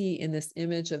can see in this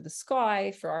image of the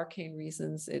sky, for arcane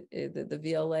reasons, the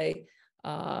VLA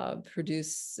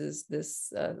produces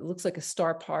this, looks like a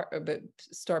star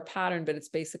pattern, but it's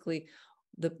basically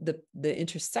the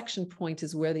intersection point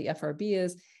is where the FRB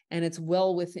is, and it's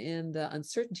well within the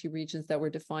uncertainty regions that were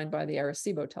defined by the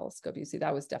Arecibo telescope. You see,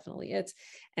 that was definitely it.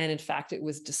 And in fact, it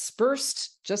was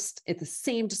dispersed just at the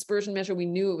same dispersion measure. We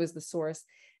knew it was the source,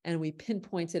 and we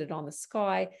pinpointed it on the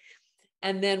sky.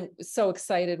 And then, so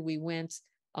excited, we went,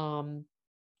 so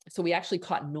we actually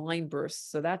caught 9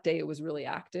 bursts. So that day it was really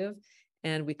active,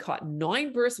 and we caught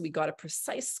 9 bursts. We got a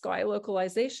precise sky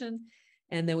localization.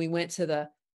 And then we went to the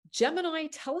Gemini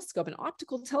telescope, an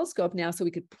optical telescope now, so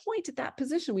we could point at that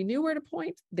position. We knew where to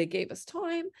point. They gave us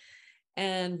time,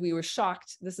 and we were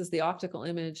shocked. This is the optical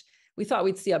image. We thought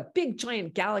we'd see a big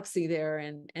giant galaxy there,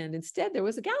 and instead there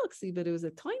was a galaxy, but it was a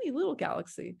tiny little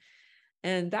galaxy.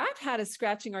 And that had us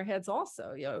scratching our heads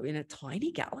also, in a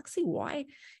tiny galaxy, why,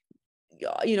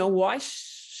 why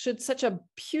should such a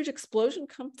huge explosion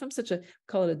come from such a,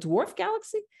 call it a dwarf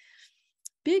galaxy?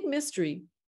 Big mystery.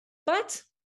 But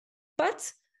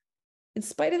in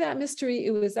spite of that mystery,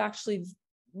 it was actually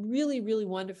really, really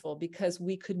wonderful, because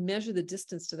we could measure the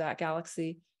distance to that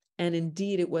galaxy. And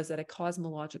indeed, it was at a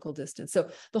cosmological distance. So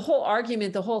the whole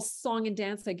argument, the whole song and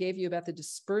dance I gave you about the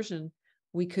dispersion,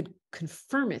 we could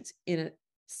confirm it in a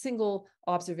single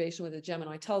observation with a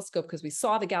Gemini telescope, because we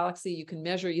saw the galaxy. You can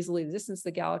measure easily the distance of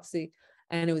the galaxy,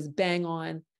 and it was bang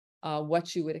on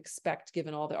what you would expect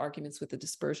given all the arguments with the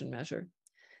dispersion measure.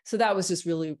 So that was just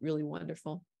really, really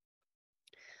wonderful.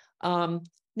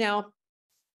 Now,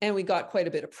 and we got quite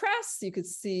a bit of press. You could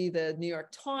see the New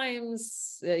York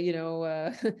Times, they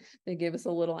gave us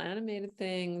a little animated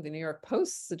thing. The New York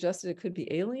Post suggested it could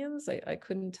be aliens. I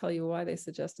couldn't tell you why they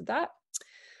suggested that.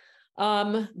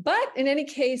 But in any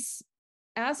case,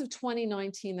 as of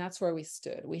 2019, that's where we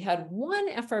stood. We had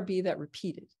one FRB that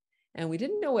repeated, and we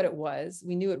didn't know what it was.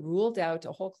 We knew it ruled out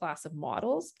a whole class of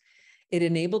models. It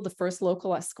enabled the first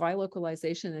sky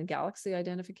localization and galaxy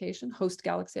identification, host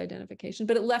galaxy identification,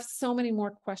 but it left so many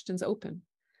more questions open.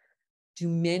 Do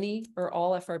many or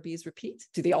all FRBs repeat?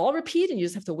 Do they all repeat and you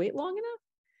just have to wait long enough?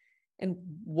 And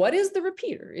what is the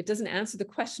repeater? It doesn't answer the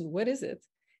question, what is it?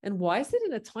 And why is it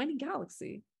in a tiny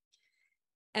galaxy?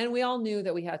 And we all knew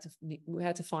that we had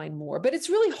to find more, but it's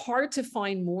really hard to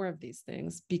find more of these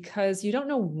things because you don't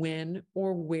know when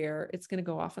or where it's going to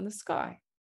go off in the sky.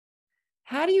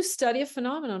 How do you study a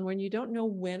phenomenon when you don't know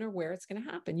when or where it's going to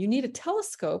happen? You need a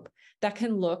telescope that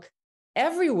can look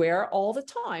everywhere all the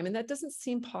time, and that doesn't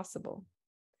seem possible,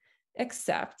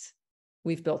 except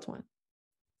we've built one.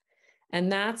 And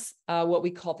that's what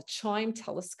we call the CHIME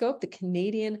telescope, the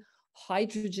Canadian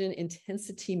Hydrogen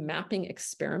Intensity Mapping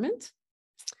Experiment.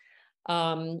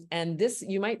 And this,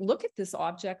 you might look at this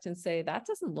object and say, that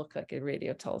doesn't look like a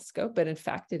radio telescope, but in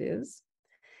fact it is.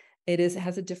 It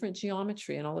has a different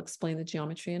geometry, and I'll explain the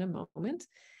geometry in a moment.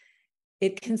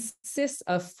 It consists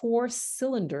of 4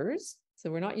 cylinders.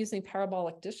 So we're not using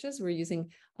parabolic dishes. We're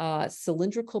using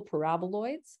cylindrical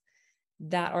paraboloids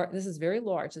that are, this is very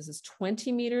large. This is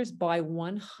 20 meters by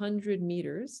 100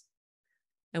 meters.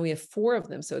 And we have 4 of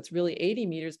them. So it's really 80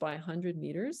 meters by 100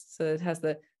 meters. So it has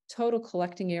the total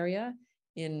collecting area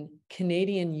in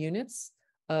Canadian units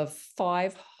of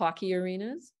 5 hockey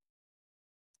arenas.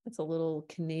 That's a little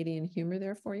Canadian humor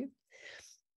there for you.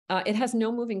 It has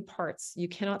no moving parts. You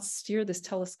cannot steer this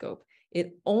telescope.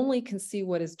 It only can see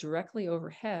what is directly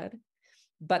overhead,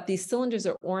 but these cylinders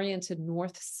are oriented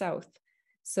north-south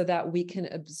so that we can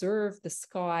observe the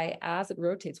sky as it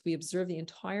rotates. We observe the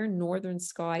entire northern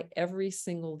sky every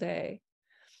single day.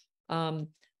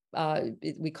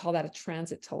 We call that a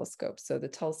transit telescope. So the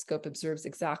telescope observes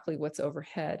exactly what's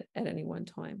overhead at any one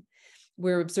time.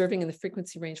 we're observing in the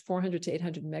frequency range 400 to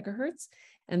 800 megahertz.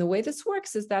 And the way this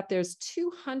works is that there's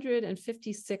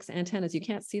 256 antennas. You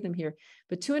can't see them here,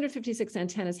 but 256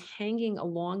 antennas hanging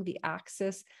along the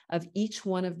axis of each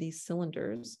one of these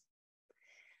cylinders.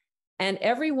 And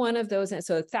every one of those,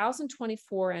 so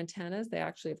 1,024 antennas, they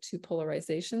actually have two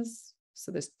polarizations.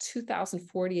 So there's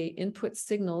 2,048 input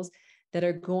signals that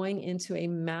are going into a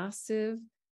massive,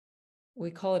 we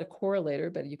call it a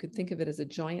correlator, but you could think of it as a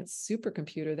giant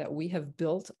supercomputer that we have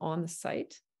built on the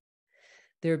site.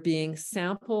 They're being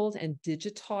sampled and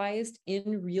digitized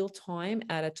in real time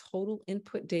at a total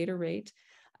input data rate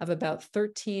of about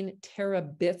 13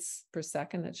 terabits per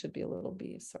second. That should be a little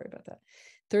b, sorry about that.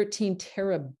 13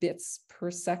 terabits per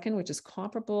second, which is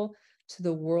comparable to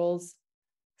the world's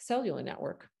cellular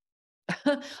network,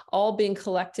 all being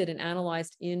collected and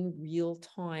analyzed in real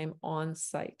time on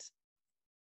site.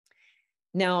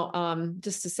 Now,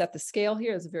 just to set the scale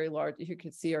here, it's a very large, you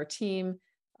can see our team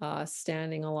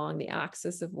standing along the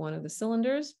axis of one of the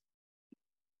cylinders.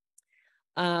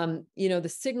 You know, the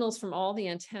signals from all the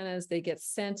antennas, they get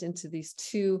sent into these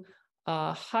two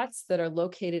huts that are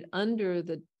located under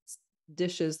the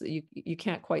dishes that you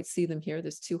can't quite see them here.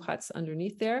 There's two huts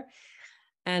underneath there.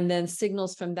 And then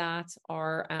signals from that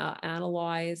are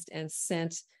analyzed and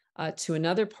sent to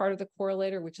another part of the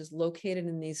correlator, which is located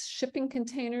in these shipping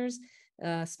containers,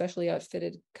 specially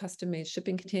outfitted, custom-made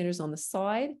shipping containers on the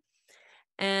side.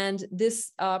 And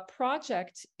this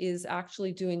project is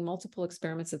actually doing multiple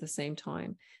experiments at the same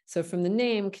time. So from the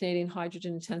name, Canadian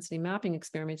Hydrogen Intensity Mapping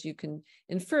Experiment, you can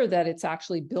infer that it's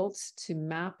actually built to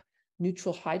map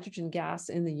neutral hydrogen gas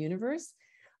in the universe.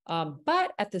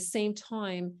 But at the same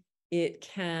time, it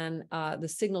can, the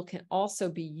signal can also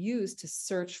be used to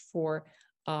search for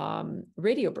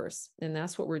radio bursts. And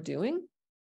that's what we're doing.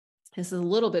 This is a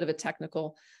little bit of a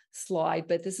technical slide,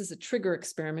 but this is a trigger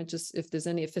experiment. Just if there's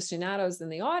any aficionados in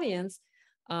the audience,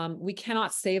 we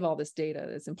cannot save all this data.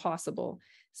 It's impossible.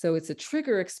 So it's a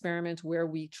trigger experiment where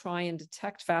we try and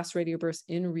detect fast radio bursts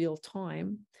in real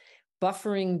time,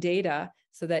 buffering data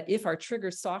so that if our trigger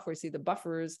software, see the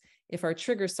buffers, if our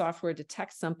trigger software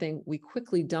detects something, we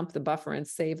quickly dump the buffer and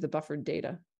save the buffered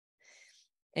data.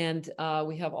 And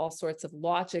we have all sorts of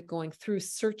logic going through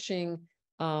searching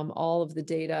all of the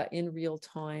data in real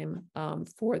time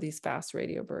for these fast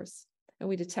radio bursts. And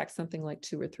we detect something like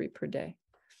 2 or 3 per day.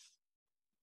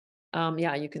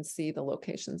 Yeah, you can see the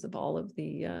locations of all of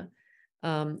the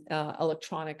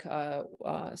electronic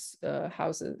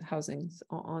housings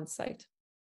on site.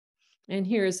 And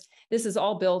this is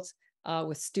all built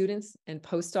with students and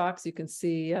postdocs. You can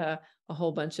see a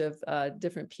whole bunch of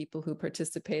different people who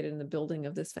participated in the building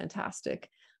of this fantastic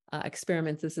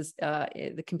experiment. This is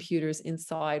the computers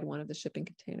inside one of the shipping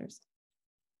containers.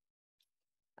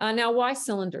 Now, why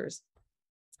cylinders?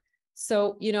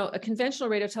 So, you know, a conventional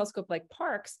radio telescope like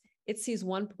Parkes, it sees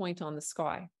one point on the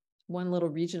sky, one little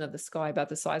region of the sky about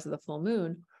the size of the full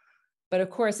moon. But of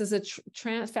course, as a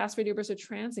fast radio bursts are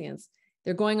transients,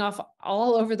 they're going off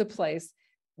all over the place.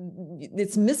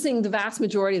 It's missing the vast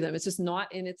majority of them. It's just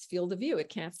not in its field of view. It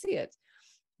can't see it.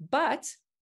 But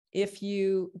if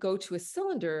you go to a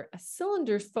cylinder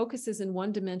focuses in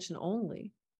one dimension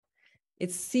only.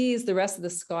 It sees the rest of the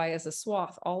sky as a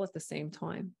swath all at the same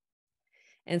time.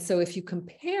 And so if you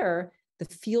compare the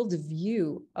field of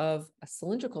view of a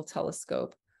cylindrical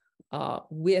telescope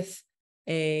with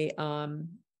a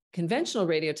conventional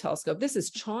radio telescope, this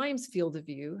is CHIME's field of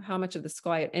view, how much of the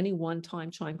sky at any one time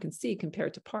CHIME can see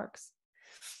compared to Parkes.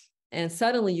 And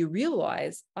suddenly you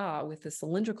realize, with the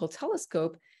cylindrical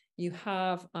telescope, you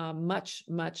have a much,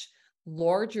 much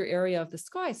larger area of the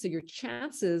sky. So your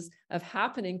chances of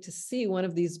happening to see one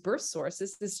of these burst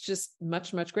sources is just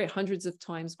much, much greater, hundreds of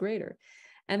times greater.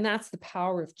 And that's the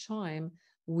power of CHIME.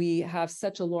 We have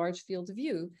such a large field of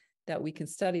view that we can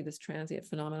study this transient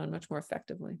phenomenon much more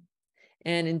effectively.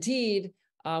 And indeed,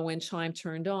 when CHIME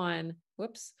turned on,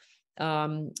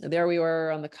 there we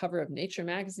were on the cover of Nature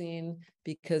magazine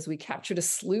because we captured a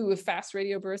slew of fast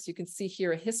radio bursts. You can see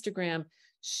here a histogram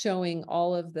showing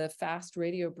all of the fast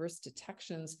radio burst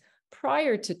detections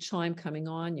prior to CHIME coming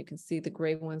on. You can see the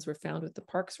gray ones were found with the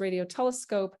Parkes radio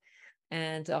telescope,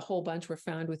 and a whole bunch were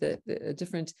found with a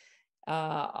different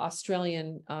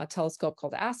Australian telescope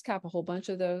called ASCAP, a whole bunch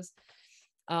of those.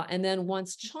 And then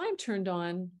once CHIME turned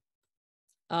on,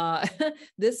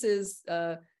 this is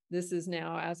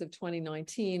now, as of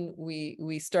 2019,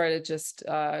 we started just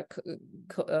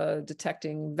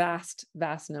detecting vast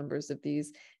numbers of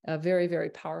these, very, very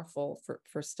powerful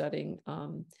for studying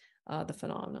the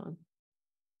phenomenon.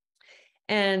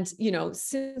 And, you know,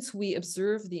 since we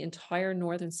observe the entire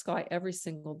northern sky every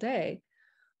single day,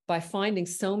 by finding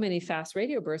so many fast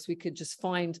radio bursts, we could just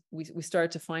find, we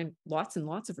started to find lots and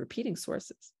lots of repeating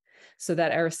sources. So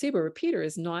that Arecibo repeater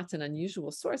is not an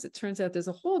unusual source. It turns out there's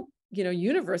a whole,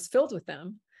 universe filled with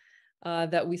them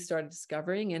that we started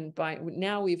discovering. And by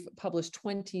now we've published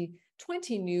 20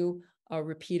 new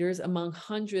repeaters among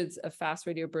hundreds of fast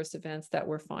radio burst events that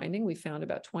we're finding. We found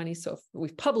about 20. So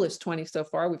we've published 20 so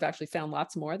far. We've actually found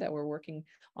lots more that we're working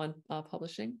on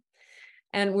publishing.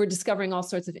 And we're discovering all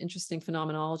sorts of interesting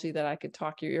phenomenology that I could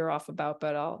talk your ear off about,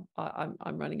 but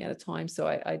I'm running out of time. So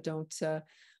I don't,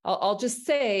 I'll just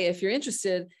say, if you're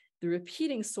interested, the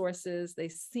repeating sources, they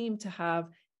seem to have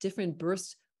different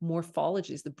burst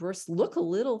morphologies. The bursts look a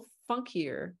little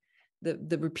funkier.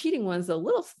 The repeating ones are a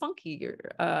little funkier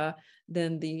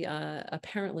than the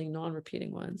apparently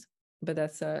non-repeating ones, but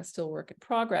that's still a work in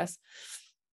progress.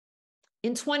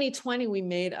 In 2020, we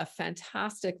made a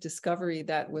fantastic discovery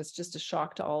that was just a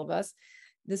shock to all of us.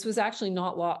 This was actually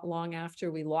not long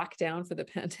after we locked down for the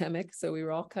pandemic, so we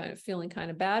were all kind of feeling kind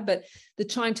of bad, but the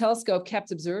CHIME telescope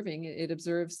kept observing. It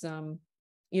observes, in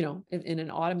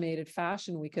an automated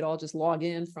fashion. We could all just log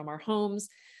in from our homes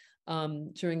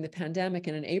during the pandemic.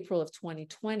 And in April of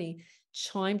 2020,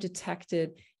 CHIME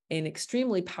detected an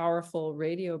extremely powerful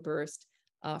radio burst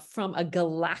from a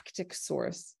galactic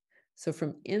source. So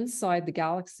from inside the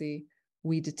galaxy,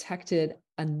 we detected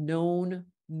a known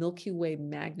Milky Way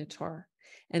magnetar.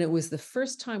 And it was the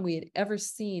first time we had ever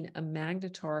seen a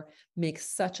magnetar make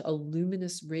such a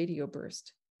luminous radio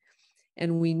burst.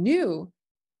 And we knew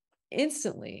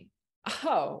instantly,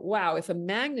 oh, wow, if a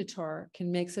magnetar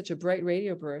can make such a bright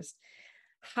radio burst,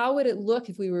 how would it look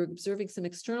if we were observing some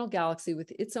external galaxy with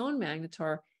its own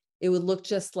magnetar? It would look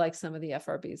just like some of the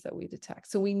FRBs that we detect.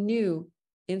 So we knew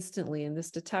instantly in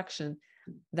this detection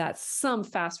that some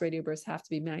fast radio bursts have to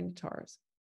be magnetars.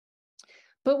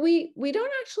 But we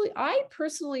don't actually, I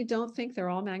personally don't think they're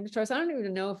all magnetars. I don't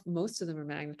even know if most of them are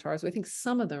magnetars. I think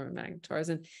some of them are magnetars.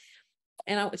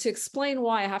 And to explain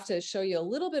why, I have to show you a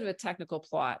little bit of a technical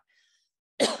plot.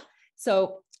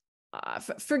 So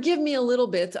forgive me a little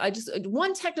bit. I just,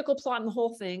 one technical plot in the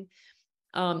whole thing,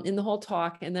 in the whole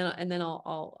talk, and then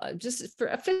I'll just, for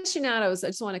aficionados, I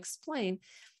just want to explain.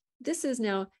 This is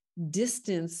now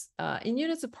distance in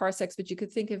units of parsecs, but you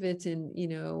could think of it in,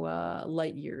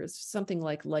 light years, something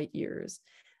like light years.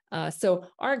 So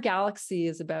our galaxy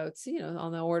is about,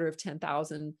 on the order of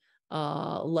 10,000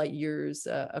 light years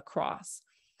across.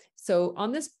 So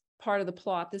on this part of the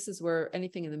plot, this is where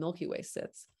anything in the Milky Way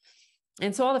sits.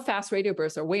 And so all the fast radio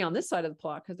bursts are way on this side of the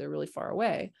plot because they're really far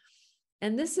away.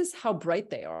 And this is how bright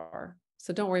they are.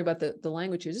 So don't worry about the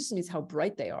language here. This just means how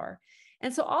bright they are.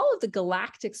 And so all of the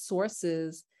galactic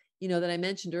sources, that I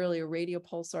mentioned earlier, radio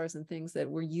pulsars and things that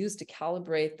were used to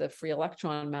calibrate the free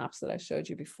electron maps that I showed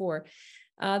you before,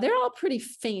 they're all pretty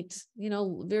faint,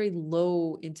 very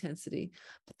low intensity.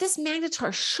 But this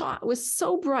magnetar shot was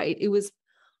so bright. It was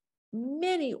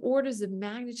many orders of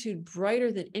magnitude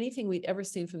brighter than anything we'd ever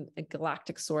seen from a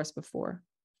galactic source before.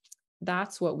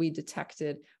 That's what we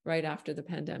detected right after the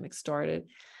pandemic started.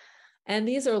 And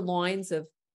these are lines of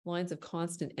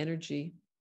constant energy.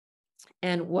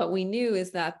 And what we knew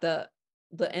is that the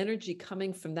energy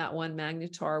coming from that one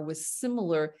magnetar was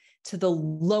similar to the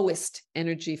lowest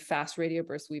energy fast radio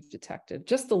bursts we've detected,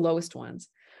 just the lowest ones.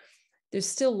 There's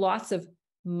still lots of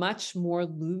much more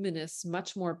luminous,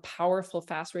 much more powerful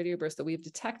fast radio bursts that we've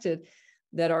detected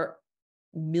that are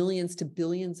millions to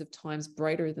billions of times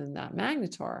brighter than that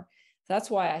magnetar.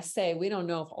 That's why I say we don't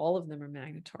know if all of them are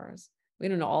magnetars. We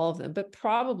don't know all of them, but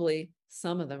probably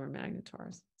some of them are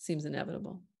magnetars. Seems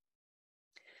inevitable.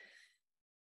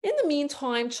 In the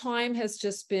meantime, CHIME has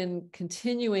just been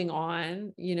continuing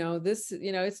on,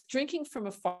 it's drinking from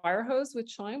a fire hose with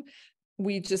CHIME.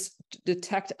 We just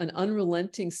detect an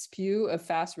unrelenting spew of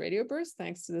fast radio bursts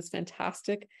thanks to this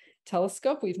fantastic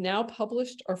telescope. We've now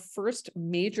published our first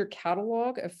major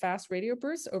catalog of fast radio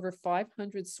bursts, over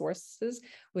 500 sources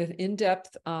with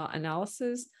in-depth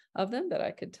analysis of them that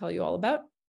I could tell you all about.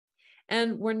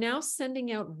 And we're now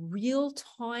sending out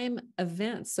real-time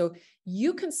events. So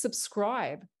you can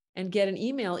subscribe and get an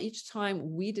email each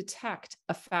time we detect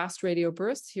a fast radio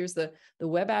burst. Here's the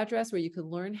web address where you can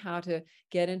learn how to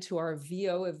get into our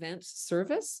VO event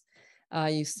service.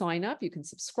 You sign up, you can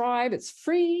subscribe. It's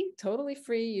free, totally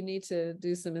free. You need to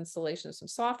do some installation of some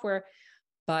software,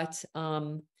 but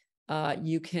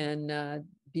you can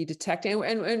be detected.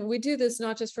 And we do this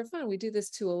not just for fun. We do this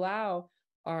to allow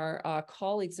our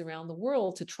colleagues around the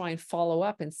world to try and follow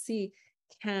up and see,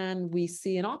 can we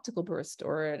see an optical burst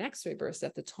or an X-ray burst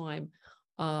at the time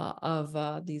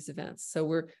of these events. So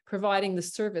we're providing the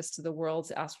service to the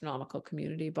world's astronomical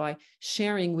community by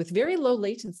sharing with very low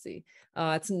latency.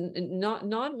 It's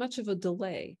not much of a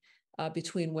delay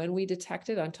between when we detect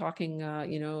it. I'm talking,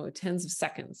 tens of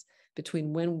seconds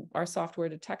between when our software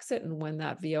detects it and when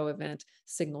that VO event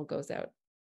signal goes out.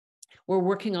 We're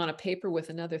working on a paper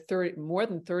with more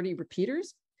than 30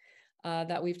 repeaters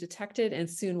that we've detected, and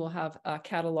soon we'll have a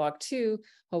catalog too,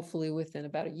 hopefully within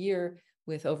about a year,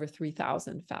 with over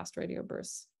 3,000 fast radio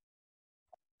bursts.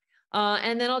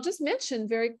 And then I'll just mention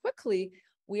very quickly,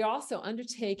 we're also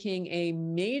undertaking a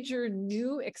major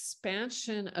new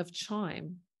expansion of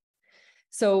CHIME.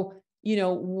 So,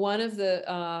 one of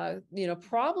the,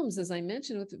 problems, as I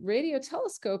mentioned, with radio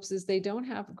telescopes is they don't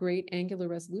have great angular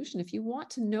resolution. If you want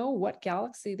to know what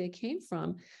galaxy they came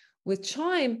from, with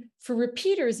CHIME, for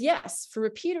repeaters, yes, for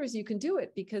repeaters, you can do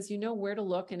it because you know where to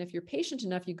look. And if you're patient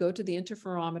enough, you go to the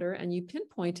interferometer and you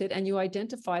pinpoint it and you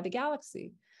identify the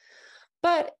galaxy.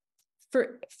 But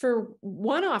for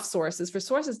one-off sources, for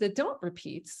sources that don't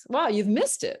repeat, wow, you've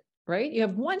missed it, right? You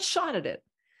have one shot at it.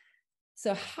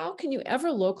 So how can you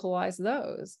ever localize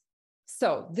those?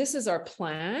 So this is our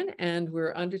plan, and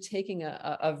we're undertaking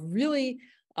a really,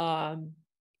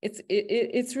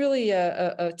 it's really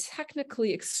a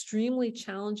technically extremely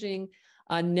challenging,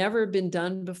 never been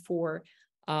done before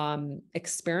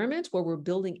experiment where we're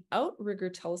building outrigger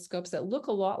telescopes that look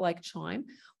a lot like CHIME,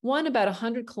 one about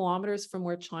 100 kilometers from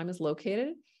where CHIME is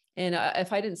located. And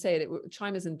if I didn't say it,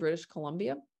 CHIME is in British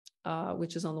Columbia,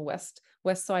 which is on the west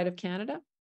side of Canada.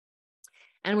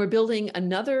 And we're building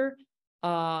another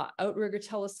outrigger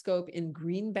telescope in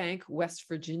Green Bank, West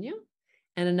Virginia,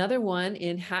 and another one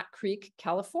in Hat Creek,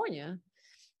 California.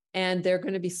 And they're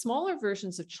going to be smaller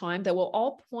versions of CHIME that will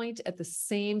all point at the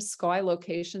same sky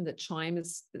location that CHIME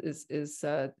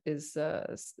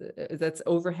that's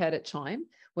overhead at CHIME,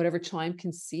 whatever CHIME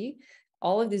can see.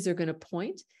 All of these are going to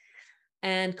point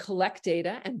and collect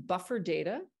data and buffer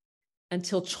data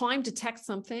until CHIME detects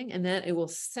something, and then it will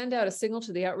send out a signal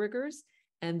to the outriggers,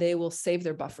 and they will save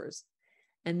their buffers.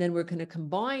 And then we're going to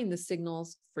combine the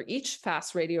signals for each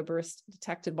fast radio burst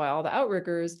detected by all the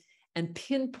outriggers and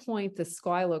pinpoint the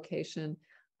sky location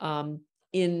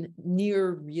in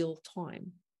near real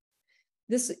time.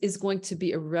 This is going to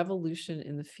be a revolution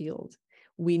in the field.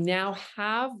 We now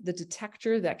have the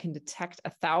detector that can detect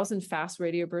 1,000 fast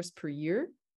radio bursts per year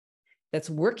that's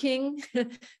working,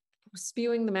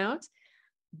 spewing them out,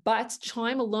 but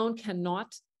CHIME alone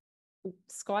cannot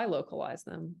sky localize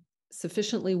them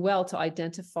sufficiently well to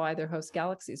identify their host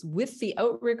galaxies. With the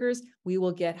outriggers, we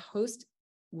will get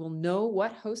we'll know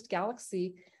what host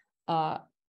galaxy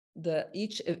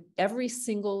every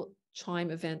single CHIME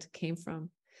event came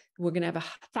from. We're going to have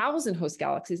 1,000 host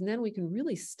galaxies, and then we can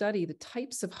really study the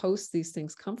types of hosts these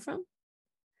things come from.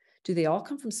 Do they all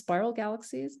come from spiral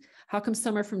galaxies? How come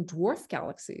some are from dwarf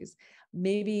galaxies?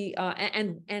 Maybe,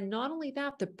 and not only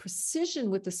that, the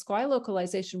precision with the sky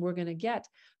localization we're going to get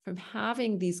from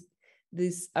having these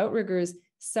outriggers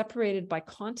separated by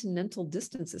continental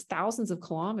distances, thousands of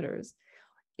kilometers.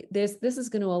 This is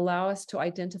going to allow us to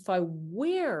identify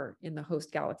where in the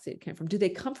host galaxy it came from. Do they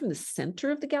come from the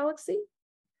center of the galaxy?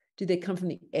 Do they come from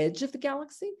the edge of the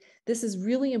galaxy? This is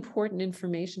really important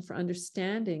information for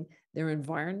understanding their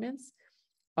environments,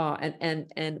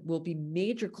 and will be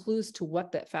major clues to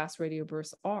what that fast radio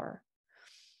bursts are.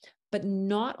 But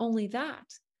not only that,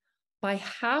 by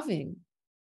having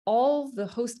all the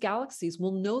host galaxies,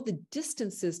 we'll know the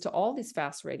distances to all these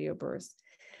fast radio bursts.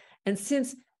 And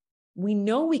since we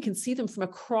know we can see them from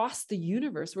across the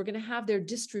universe, we're going to have their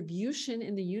distribution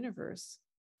in the universe.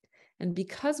 And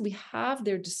because we have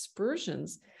their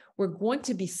dispersions, we're going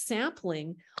to be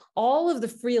sampling all of the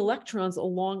free electrons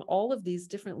along all of these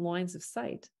different lines of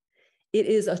sight. It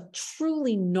is a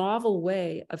truly novel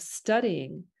way of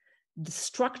studying the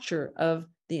structure of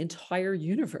the entire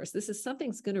universe. This is something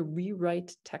that's going to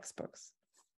rewrite textbooks.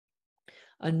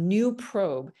 A new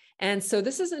probe. And so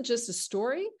this isn't just a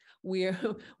story.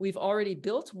 We've already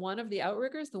built one of the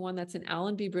outriggers, the one that's in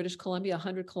Allenby, British Columbia,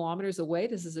 100 kilometers away.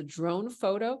 This is a drone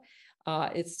photo.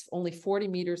 It's only 40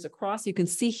 meters across. You can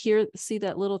see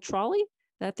that little trolley,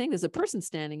 that thing, there's a person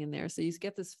standing in there. So you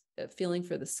get this feeling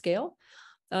for the scale,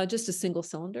 just a single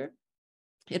cylinder.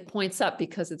 It points up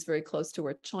because it's very close to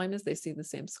where CHIME is. They see the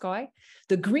same sky.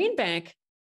 The Green Bank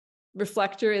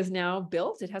reflector is now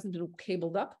built. It hasn't been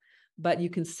cabled up, but you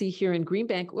can see here in Green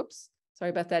Bank, whoops, sorry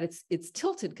about that. It's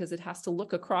tilted because it has to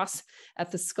look across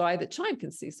at the sky that CHIME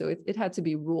can see. So it had to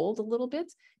be rolled a little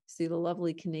bit. See the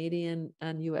lovely Canadian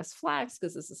and US flags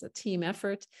because this is a team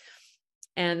effort.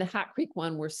 And the Hat Creek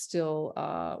one,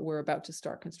 we're about to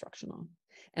start construction on.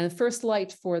 And the first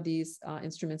light for these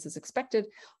instruments is expected,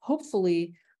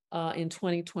 hopefully in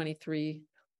 2023.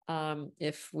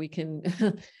 If we can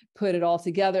put it all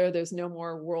together, there's no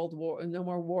more no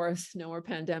more wars, no more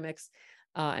pandemics,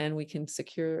 and we can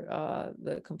secure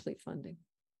the complete funding.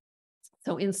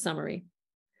 So in summary,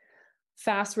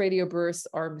 fast radio bursts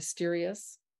are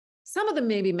mysterious. Some of them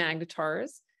may be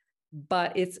magnetars,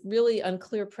 but it's really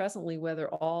unclear presently whether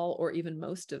all or even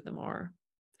most of them are.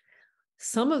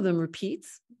 Some of them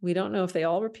repeats. We don't know if they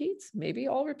all repeat, maybe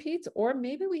all repeats, or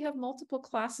maybe we have multiple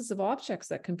classes of objects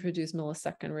that can produce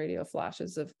millisecond radio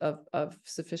flashes of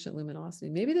sufficient luminosity.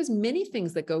 Maybe there's many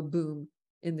things that go boom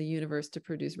in the universe to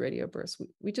produce radio bursts.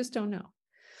 We just don't know.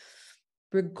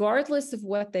 Regardless of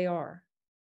what they are,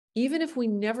 even if we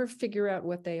never figure out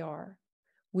what they are,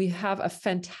 we have a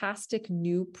fantastic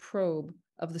new probe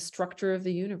of the structure of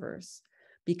the universe,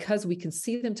 because we can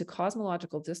see them to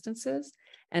cosmological distances,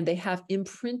 and they have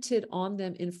imprinted on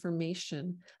them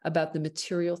information about the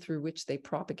material through which they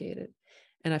propagated.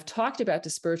 And I've talked about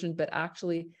dispersion, but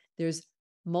actually there's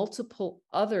multiple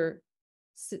other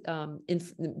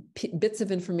bits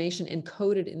of information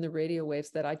encoded in the radio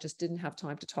waves that I just didn't have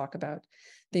time to talk about.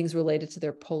 Things related to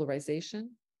their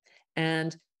polarization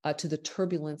and to the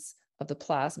turbulence of the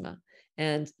plasma.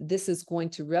 And this is going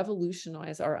to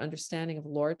revolutionize our understanding of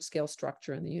large-scale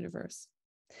structure in the universe.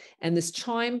 And this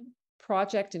CHIME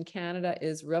project in Canada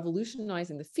is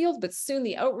revolutionizing the field, but soon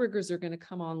the outriggers are going to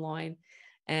come online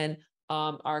and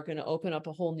are going to open up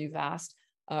a whole new vast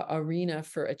arena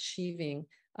for achieving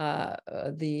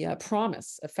the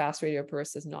promise of fast radio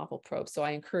bursts as novel probes. So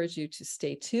I encourage you to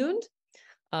stay tuned.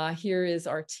 Here is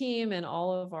our team and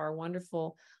all of our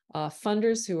wonderful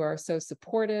funders who are so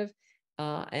supportive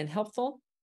and helpful.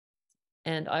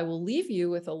 And I will leave you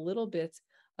with a little bit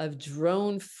of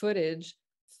drone footage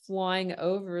flying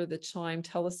over the CHIME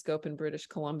telescope in British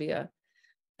Columbia.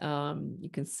 You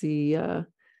can see,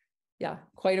 yeah,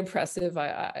 quite impressive.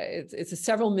 It's a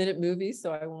several-minute movie,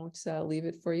 so I won't leave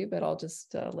it for you, but I'll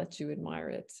just let you admire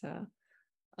it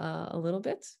a little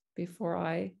bit before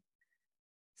I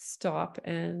stop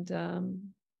and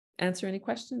answer any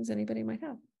questions anybody might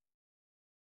have.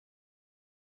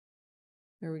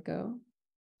 There we go.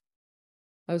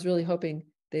 I was really hoping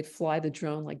they'd fly the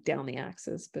drone like down the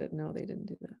axis, but no, they didn't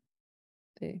do that.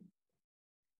 In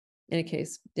any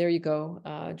case, there you go,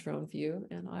 drone view,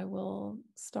 and I will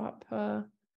stop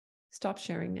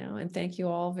sharing now. And thank you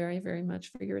all very, very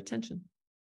much for your attention.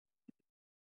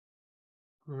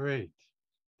 Great.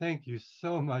 Thank you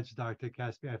so much, Dr.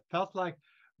 Kaspi. I felt like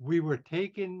we were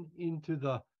taken into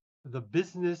the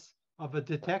business of a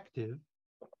detective,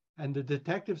 and the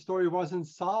detective story wasn't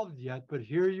solved yet, but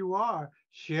here you are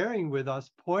sharing with us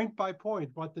point by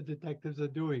point what the detectives are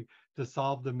doing to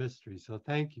solve the mystery. So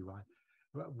thank you.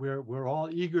 We're all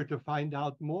eager to find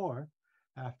out more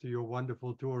after your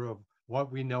wonderful tour of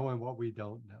what we know and what we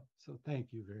don't know. So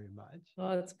thank you very much.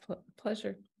 Well, it's a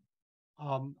pleasure.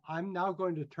 I'm now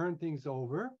going to turn things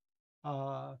over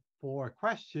for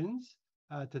questions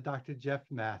to Dr. Jeff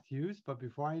Matthews. But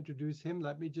before I introduce him,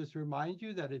 let me just remind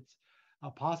you that it's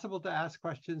possible to ask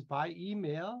questions by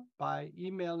email by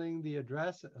emailing the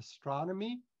address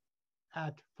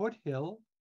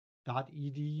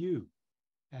astronomy@foothill.edu.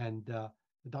 And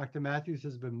Dr. Matthews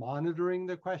has been monitoring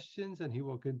the questions, and he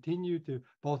will continue to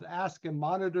both ask and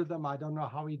monitor them. I don't know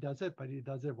how he does it, but he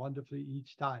does it wonderfully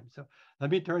each time. So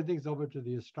let me turn things over to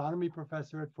the astronomy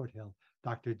professor at Foothill,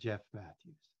 Dr. Jeff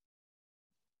Matthews.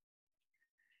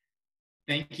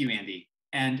 Thank you, Andy.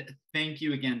 And thank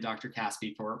you again, Dr.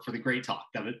 Kaspi, for the great talk.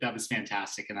 That was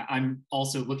fantastic. And I'm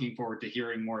also looking forward to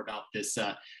hearing more about this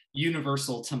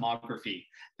universal tomography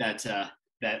that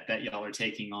y'all are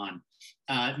taking on.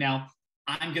 Now,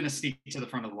 I'm going to speak to the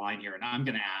front of the line here, and I'm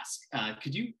going to ask,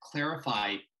 could you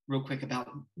clarify real quick about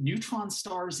neutron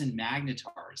stars and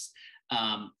magnetars?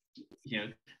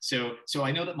 So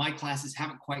I know that my classes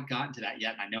haven't quite gotten to that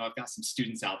yet, and I know I've got some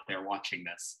students out there watching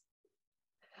this.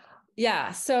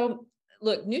 Yeah, so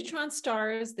look, neutron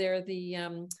stars, they're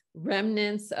the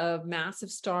remnants of massive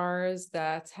stars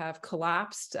that have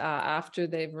collapsed after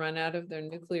they've run out of their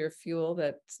nuclear fuel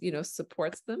that,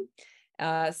 supports them.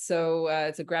 So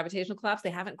it's a gravitational collapse. They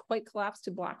haven't quite collapsed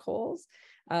to black holes.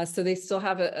 So they still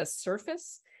have a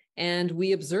surface, and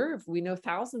we know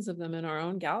thousands of them in our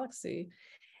own galaxy.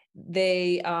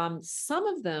 They, some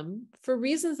of them, for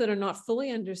reasons that are not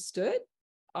fully understood,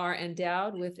 are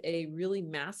endowed with a really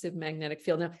massive magnetic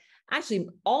field. Now, actually,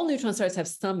 all neutron stars have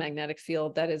some magnetic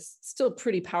field that is still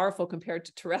pretty powerful compared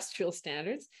to terrestrial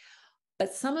standards,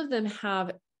 but some of them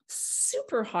have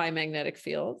super high magnetic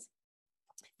fields.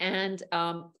 And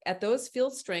at those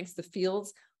field strengths, the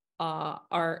fields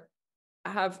are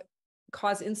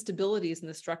cause instabilities in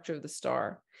the structure of the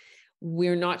star.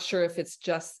 We're not sure if it's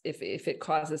just if it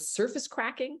causes surface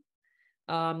cracking,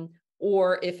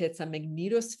 or if it's a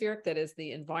magnetospheric, that is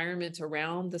the environment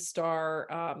around the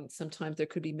star. Sometimes there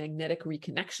could be magnetic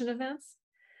reconnection events.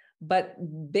 But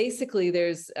basically,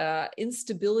 there's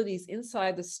instabilities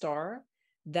inside the star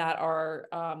that are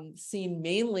seen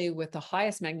mainly with the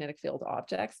highest magnetic field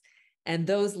objects. And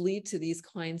those lead to these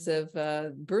kinds of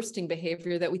bursting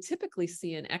behavior that we typically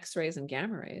see in X-rays and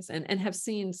gamma rays, and have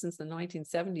seen since the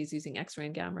 1970s using X-ray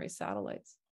and gamma ray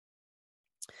satellites.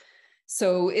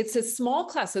 So it's a small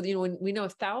class. So, when we know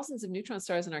of thousands of neutron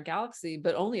stars in our galaxy,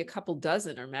 but only a couple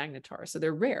dozen are magnetars. So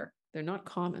they're rare. They're not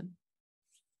common.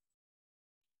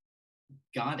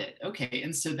 Got it. Okay.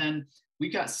 And so then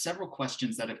we've got several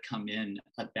questions that have come in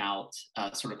about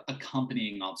sort of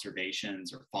accompanying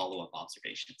observations or follow-up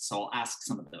observations. So I'll ask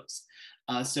some of those.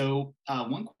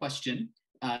 One question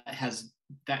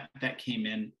that came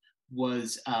in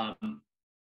was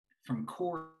from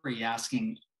Corey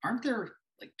asking, aren't there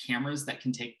like cameras that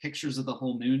can take pictures of the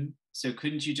whole moon? So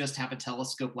couldn't you just have a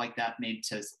telescope like that made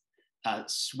to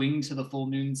swing to the full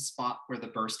moon spot where the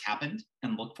burst happened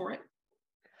and look for it?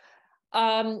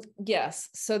 Yes.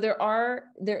 So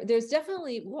there's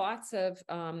definitely lots of,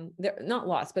 not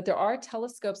lots, but there are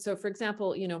telescopes. So for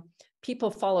example, people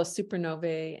follow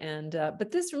supernovae and,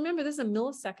 but remember, this is a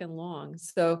millisecond long.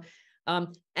 So,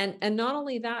 and not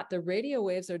only that, the radio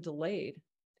waves are delayed.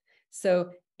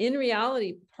 So in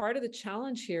reality, part of the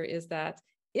challenge here is that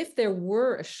if there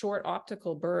were a short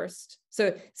optical burst,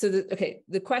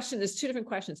 the question is two different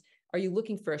questions. Are you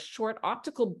looking for a short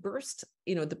optical burst,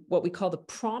 what we call the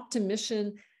prompt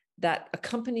emission that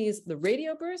accompanies the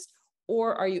radio burst,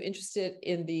 or are you interested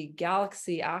in the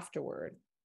galaxy afterward?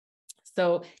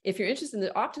 So if you're interested in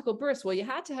the optical burst, well, you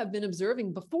had to have been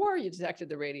observing before you detected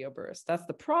the radio burst. That's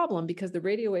the problem, because the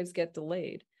radio waves get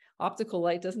delayed. Optical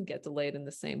light doesn't get delayed in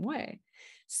the same way.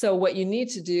 So what you need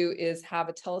to do is have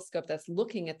a telescope that's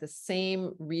looking at the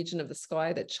same region of the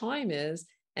sky that CHIME is,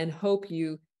 and hope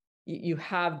you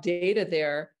have data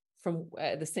there from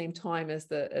at the same time as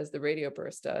the radio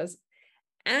burst does.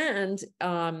 And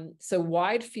so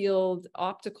wide field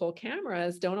optical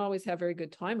cameras don't always have very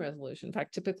good time resolution. In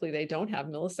fact, typically they don't have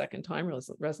millisecond time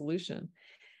resolution.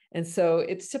 And so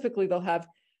it's typically they'll have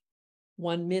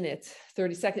 1 minute,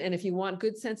 30 seconds. And if you want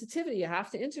good sensitivity, you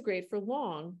have to integrate for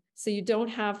long. So you don't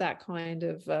have that kind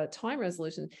of time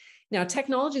resolution. Now,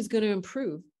 technology is going to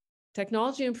improve.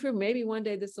 Maybe one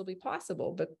day this will be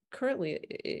possible, but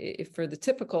currently for the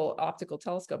typical optical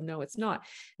telescope, no, it's not.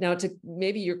 Now,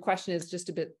 maybe your question is just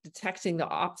a bit detecting the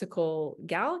optical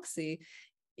galaxy.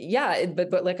 Yeah,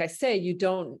 but like I say, you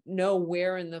don't know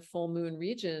where in the full moon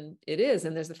region it is,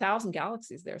 and there's 1,000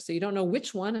 galaxies there, so you don't know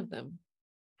which one of them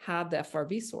had the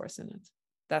FRB source in it.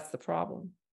 That's the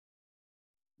problem.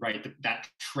 Right, that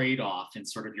trade-off in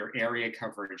sort of your area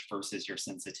coverage versus your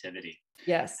sensitivity.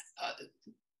 Yes.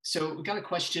 So we got a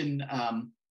question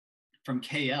from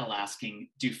KL asking,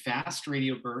 do fast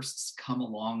radio bursts come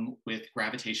along with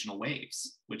gravitational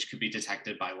waves, which could be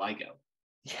detected by LIGO?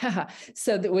 Yeah,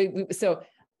 so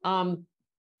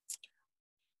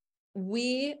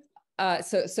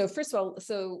first of all,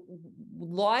 so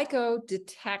LIGO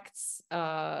detects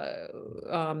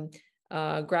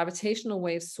gravitational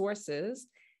wave sources,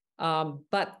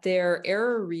 but their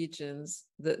error regions,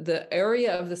 the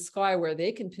area of the sky where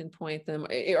they can pinpoint them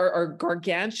are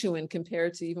gargantuan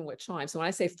compared to even what CHIME. So when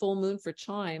I say full moon for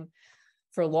CHIME,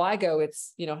 for LIGO,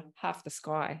 it's half the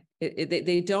sky.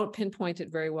 They don't pinpoint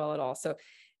it very well at all. So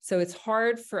it's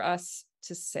hard for us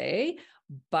to say,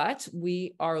 but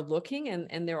we are looking,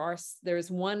 and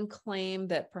there's one claim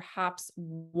that perhaps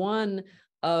one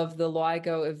of the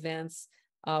LIGO events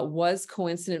was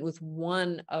coincident with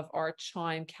one of our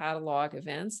CHIME catalog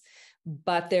events,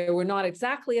 but they were not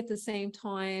exactly at the same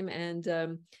time.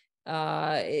 And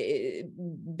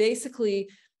basically,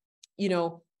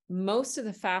 most of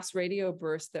the fast radio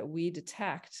bursts that we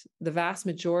detect, the vast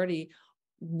majority,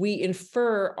 we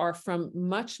infer are from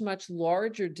much, much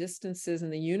larger distances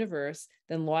in the universe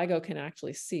than LIGO can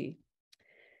actually see.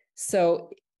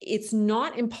 So it's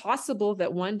not impossible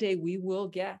that one day we will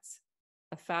get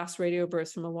a fast radio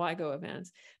burst from a LIGO event,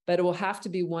 but it will have to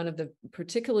be one of the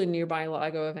particularly nearby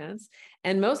LIGO events.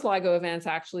 And most LIGO events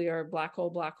actually are black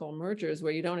hole mergers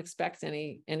where you don't expect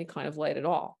any kind of light at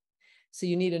all. So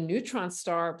you need a neutron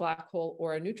star black hole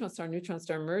or a neutron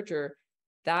star merger.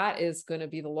 That is going to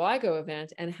be the LIGO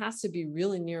event, and it has to be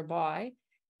really nearby.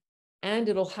 And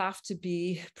it'll have to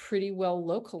be pretty well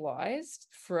localized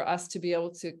for us to be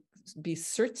able to be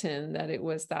certain that it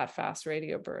was that fast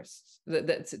radio burst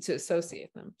to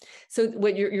associate them. So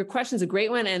what your question is a great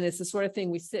one, and it's the sort of thing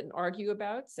we sit and argue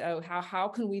about. So how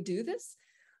can we do this?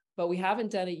 But we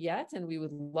haven't done it yet, and we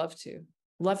would love to.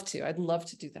 I'd love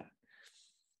to do that.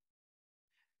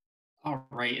 All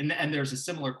right, and there's a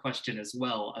similar question as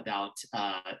well about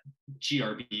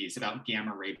GRBs, about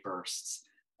gamma ray bursts.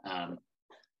 A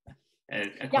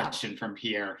question from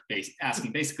Pierre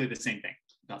asking basically the same thing.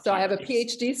 So I have a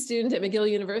PhD student at McGill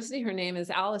University. Her name is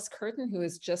Alice Curtin, who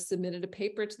has just submitted a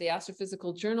paper to the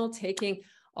Astrophysical Journal, taking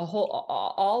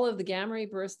all of the gamma ray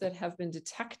bursts that have been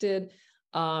detected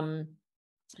in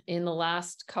the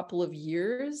last couple of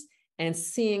years, and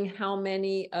seeing how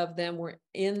many of them were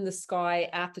in the sky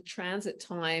at the transit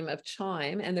time of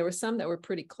CHIME. And there were some that were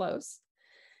pretty close.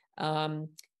 You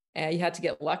had to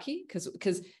get lucky because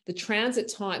the transit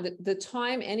time, the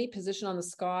time any position on the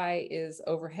sky is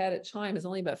overhead at CHIME is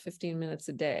only about 15 minutes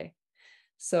a day.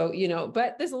 So,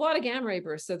 but there's a lot of gamma ray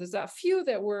bursts. So there's a few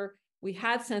that we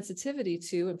had sensitivity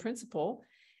to in principle,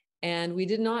 and we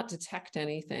did not detect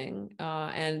anything.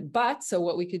 So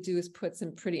what we could do is put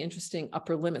some pretty interesting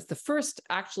upper limits. The first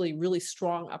actually really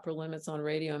strong upper limits on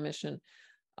radio emission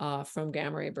from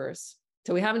gamma ray bursts.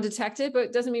 So we haven't detected, but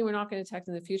it doesn't mean we're not going to detect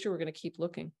in the future. We're going to keep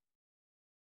looking.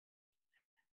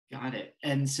 Got it.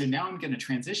 And so now I'm going to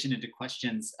transition into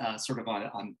questions sort of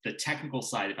on the technical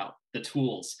side about the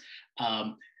tools.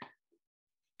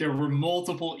 There were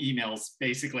multiple emails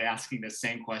basically asking the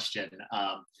same question.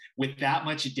 With that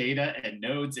much data and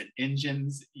nodes and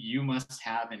engines, you must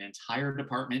have an entire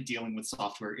department dealing with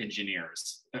software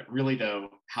engineers. But really though,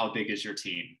 how big is your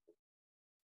team?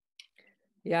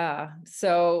 Yeah,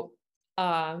 so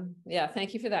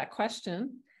thank you for that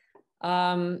question.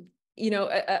 A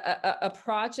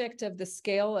project of the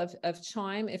scale of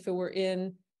CHIME, if it were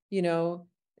in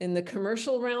the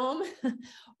commercial realm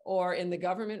or in the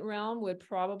government realm, would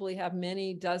probably have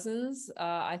many dozens,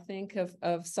 I think,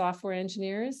 of software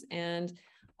engineers. And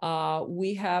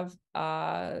we have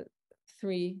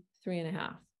three and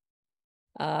a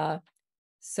half.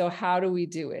 So how do we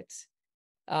do it?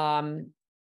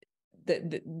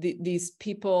 These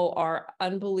people are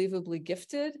unbelievably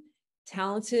gifted,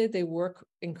 talented. They work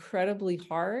incredibly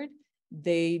hard.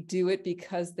 They do it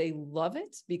because they love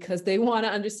it, because they want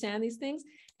to understand these things.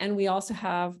 And we also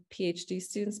have PhD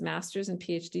students, masters and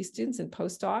PhD students and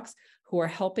postdocs who are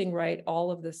helping write all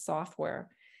of this software.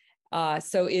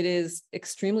 So it is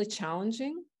extremely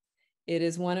challenging. It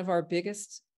is one of our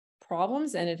biggest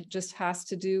problems, and it just has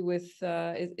to do with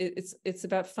it's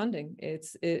about funding.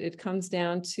 It comes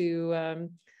down to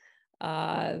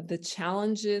the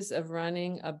challenges of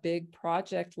running a big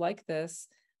project like this.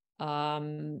 We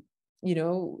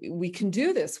can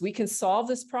do this. We can solve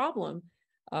this problem.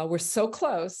 We're so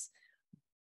close,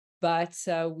 but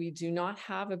we do not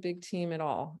have a big team at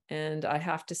all. And I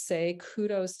have to say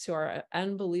kudos to our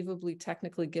unbelievably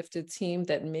technically gifted team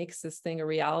that makes this thing a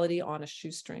reality on a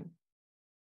shoestring.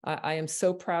 I am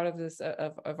so proud of this,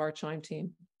 of our CHIME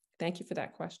team. Thank you for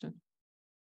that question.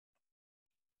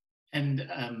 And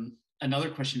another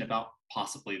question about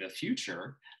possibly the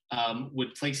future,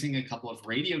 would placing a couple of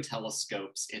radio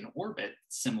telescopes in orbit,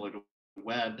 similar to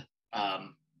Webb,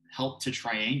 help to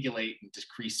triangulate and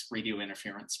decrease radio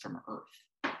interference from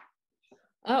Earth?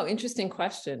 Oh, interesting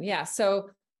question. Yeah. So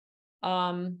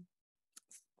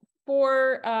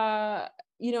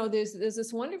there's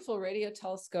this wonderful radio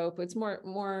telescope. It's more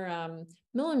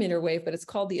millimeter wave, but it's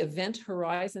called the Event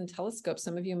Horizon Telescope.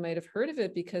 Some of you might have heard of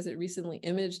it because it recently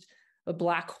imaged a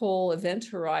black hole event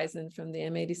horizon from the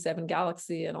M87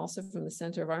 galaxy and also from the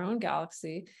center of our own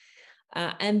galaxy.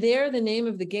 And there, the name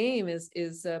of the game is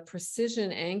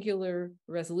precision angular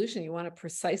resolution. You want to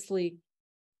precisely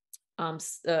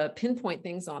pinpoint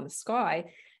things on the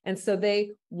sky. And so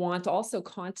they want also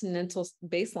continental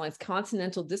baselines,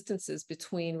 continental distances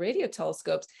between radio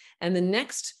telescopes. And the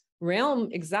next realm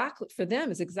exactly for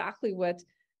them is exactly what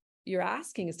you're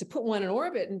asking, is to put one in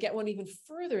orbit and get one even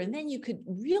further. And then you could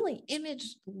really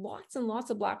image lots and lots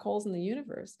of black holes in the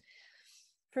universe.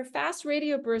 For fast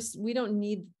radio bursts, we don't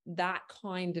need that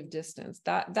kind of distance.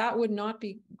 That would not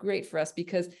be great for us,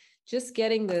 because just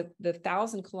getting the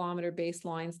 1,000-kilometer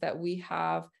baselines that we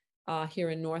have here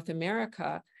in North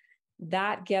America,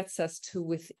 that gets us to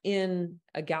within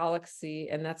a galaxy,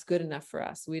 and that's good enough for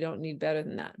us. We don't need better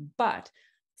than that. But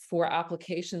for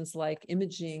applications like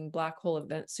imaging black hole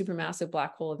event, supermassive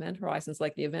black hole event horizons,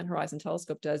 like the Event Horizon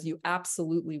Telescope does, you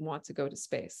absolutely want to go to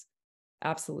space.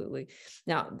 Absolutely.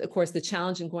 Now, of course, the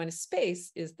challenge in going to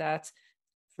space is that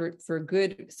for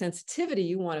good sensitivity,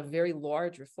 you want a very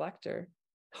large reflector.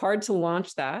 Hard to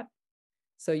launch that.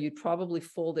 So you'd probably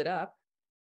fold it up.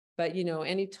 But, you know,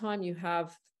 anytime you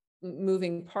have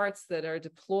moving parts that are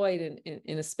deployed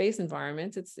in a space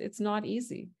environment, it's not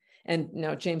easy. And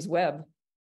now James Webb,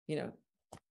 you know,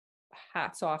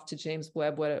 hats off to James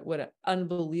Webb. What an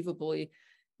unbelievable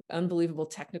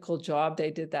technical job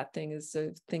they did. That thing is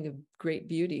a thing of great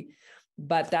beauty.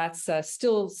 But that's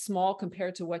still small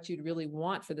compared to what you'd really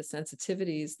want for the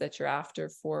sensitivities that you're after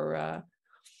for,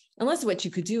 unless what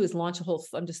you could do is launch a whole,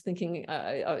 I'm just thinking,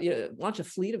 launch a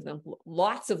fleet of them,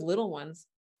 lots of little ones.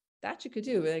 That you could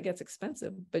do, it gets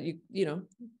expensive, but you know,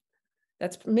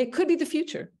 could be the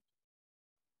future.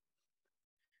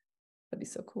 That'd be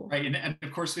so cool. Right, and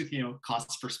of course with, you know,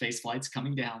 costs for space flights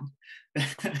coming down.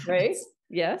 Right,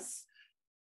 yes.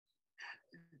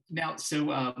 Now,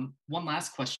 so one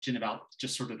last question about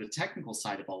just sort of the technical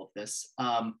side of all of this.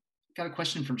 Got a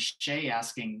question from Shay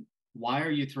asking, why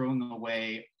are you throwing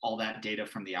away all that data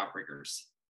from the outriggers?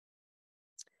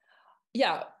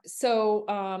 Yeah, so,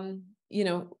 you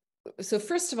know, so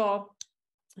first of all,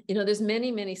 you know, there's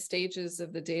many stages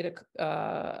of the data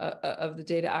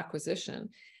acquisition.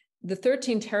 The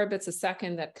 13 terabits a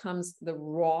second that comes, the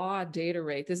raw data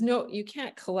rate, you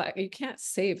can't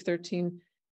save 13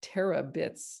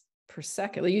 terabits per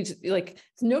second. There's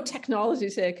no technology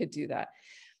to say I could do that.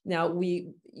 Now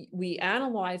we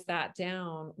analyze that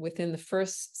down within the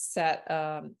first set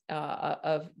of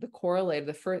the correlator,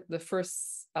 the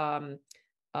first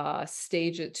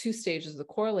two stages of the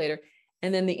correlator,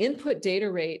 and then the input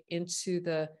data rate into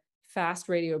the fast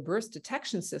radio burst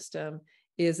detection system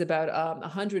is about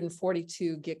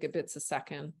 142 gigabits a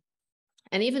second.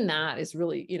 And even that is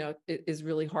really, you know, is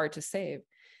really hard to save.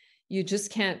 You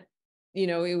just can't, you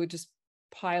know, it would just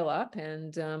pile up,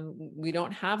 and we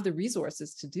don't have the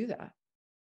resources to do that.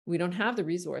 We don't have the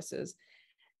resources.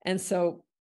 And so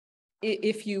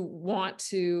if you want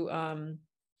to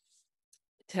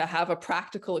have a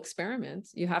practical experiment,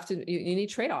 you need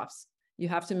trade-offs. You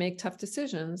have to make tough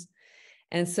decisions.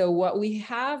 And so what we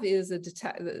have is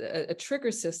a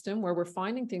trigger system where we're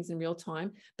finding things in real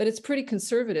time, but it's pretty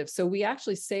conservative. So we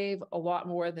actually save a lot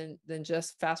more than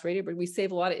just fast radio, but we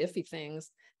save a lot of iffy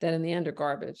things that in the end are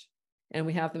garbage. And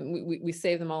we have them, we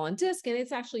save them all on disk, and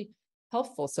it's actually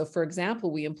helpful. So for example,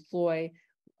 we employ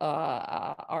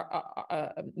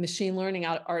our machine learning,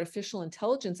 artificial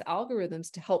intelligence algorithms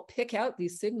to help pick out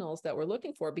these signals that we're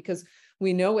looking for, because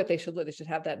we know what they should look. They should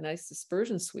have that nice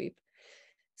dispersion sweep.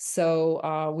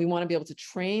 So we want to be able to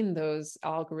train those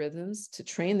algorithms. To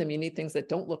train them, you need things that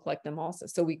don't look like them also.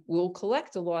 So we will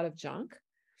collect a lot of junk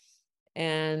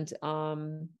and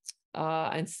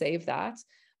save that.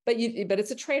 But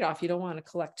it's a trade-off. You don't want to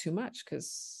collect too much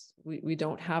because we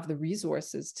don't have the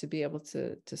resources to be able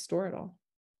to store it all.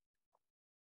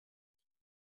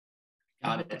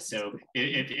 Got it. So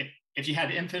if you had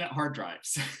infinite hard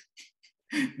drives,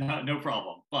 no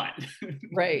problem. But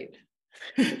right.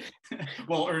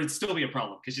 Well, or it'd still be a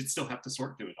problem because you'd still have to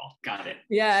sort through it all. Got it.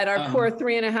 Yeah, and our poor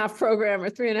 3.5 programmer,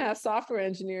 3.5 software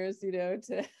engineers, you know,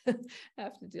 to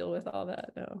have to deal with all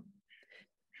that. No,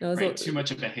 right, too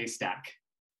much of a haystack.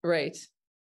 Right.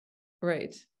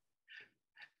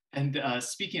 And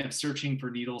speaking of searching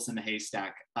for needles in the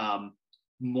haystack,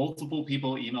 multiple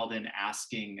people emailed in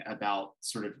asking about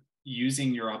sort of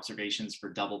using your observations for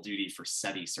double duty for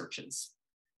SETI searches.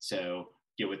 So,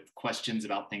 you know, with questions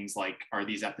about things like, are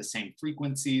these at the same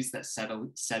frequencies that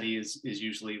SETI is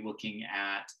usually looking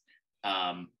at?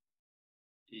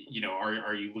 You know,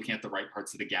 are you looking at the right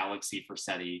parts of the galaxy for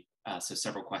SETI? So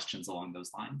several questions along those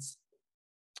lines.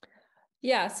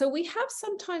 Yeah, so we have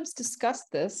sometimes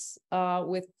discussed this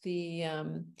with the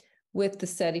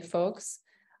SETI folks.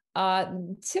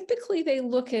 Typically, they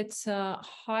look at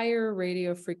higher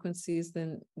radio frequencies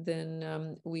than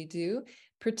we do,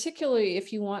 particularly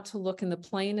if you want to look in the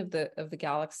plane of the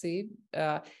galaxy,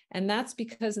 and that's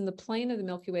because in the plane of the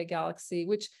Milky Way galaxy,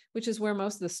 which is where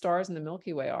most of the stars in the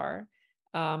Milky Way are,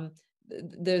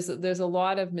 there's a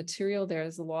lot of material.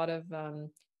 There's a lot of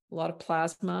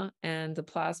plasma, and the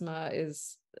plasma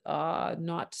is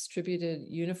not distributed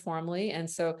uniformly, and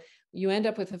so you end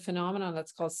up with a phenomenon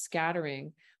that's called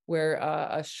scattering, where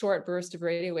a short burst of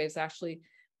radio waves actually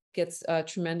gets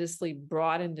tremendously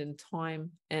broadened in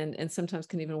time, and sometimes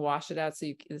can even wash it out, so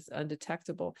it's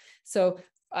undetectable. So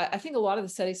I think a lot of the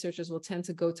SETI searchers will tend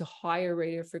to go to higher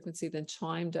radio frequency than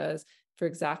CHIME does for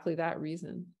exactly that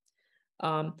reason.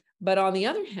 But on the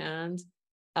other hand,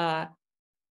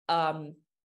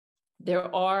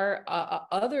 there are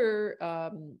other,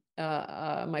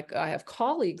 I have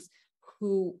colleagues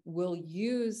who will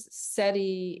use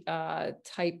SETI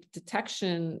type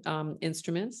detection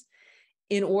instruments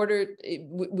in order,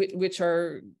 which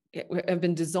have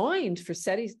been designed for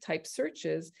SETI type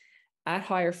searches, at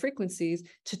higher frequencies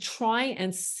to try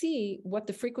and see what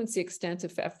the frequency extent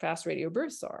of fast radio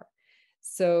bursts are.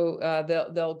 So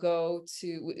they'll go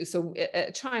to, so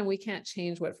at CHIME, we can't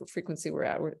change what frequency we're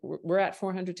at. We're at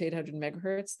 400 to 800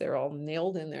 megahertz. They're all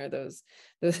nailed in there, those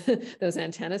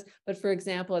antennas. But for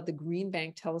example, at the Green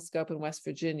Bank Telescope in West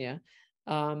Virginia,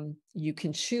 you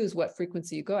can choose what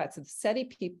frequency you go at. So the SETI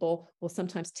people will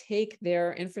sometimes take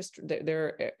their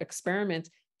experiment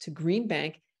to Green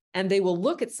Bank, and they will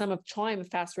look at some of CHIME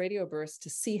fast radio bursts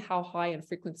to see how high in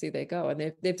frequency they go.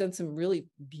 And they've done some really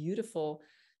beautiful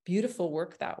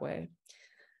work that way.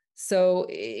 So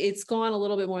it's gone a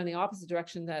little bit more in the opposite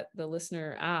direction that the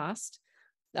listener asked.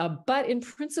 But in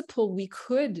principle, we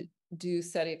could do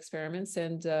SETI experiments,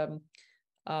 and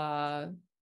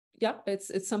yeah,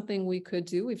 it's something we could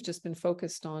do. We've just been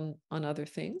focused on other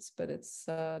things, but it's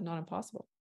not impossible.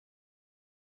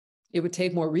 It would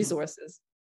take more resources.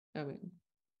 I mean,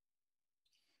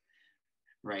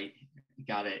 right,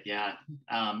 got it. Yeah.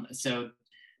 So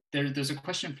there's a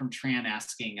question from Tran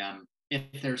asking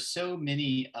if there's so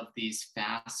many of these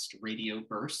fast radio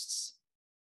bursts,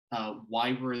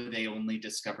 why were they only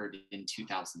discovered in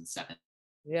 2007?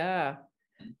 Yeah,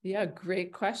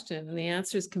 great question. And the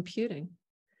answer is computing.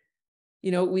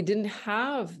 You know, we didn't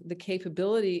have the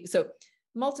capability. So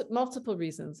multiple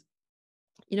reasons.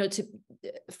 You know,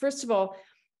 first of all,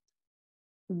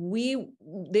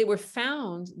 they were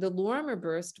found, the Lorimer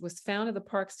burst was found at the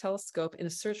Parkes telescope in a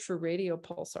search for radio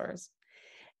pulsars.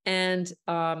 And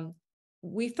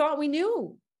we thought we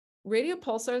knew radio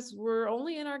pulsars were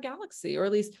only in our galaxy, or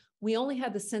at least we only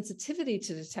had the sensitivity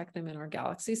to detect them in our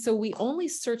galaxy. So we only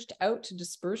searched out to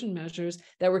dispersion measures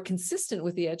that were consistent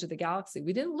with the edge of the galaxy.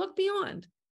 We didn't look beyond.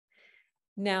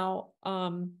 Now,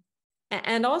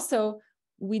 and also,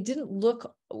 we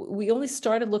only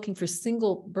started looking for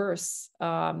single bursts.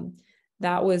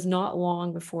 That was not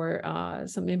long before,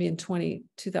 so maybe in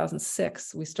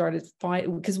 2006, we started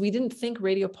because we didn't think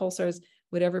radio pulsars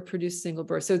would ever produce single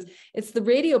bursts. So it's the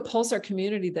radio pulsar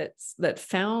community that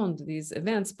found these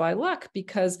events by luck,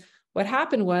 because what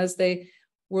happened was they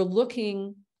were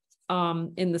looking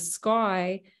in the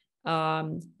sky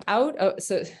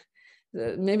so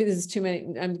maybe this is too many,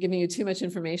 I'm giving you too much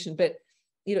information, but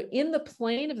you know, in the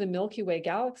plane of the Milky Way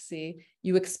galaxy,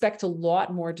 you expect a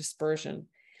lot more dispersion.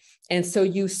 And so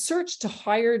you search to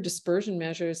higher dispersion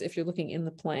measures if you're looking in the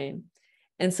plane.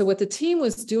 And so what the team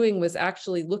was doing was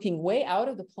actually looking way out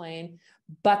of the plane,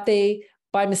 but they,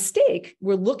 by mistake,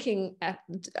 were looking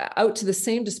out to the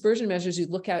same dispersion measures you'd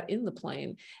look out in the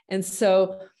plane. And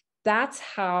so that's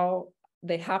how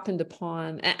they happened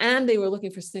upon, and they were looking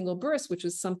for single bursts, which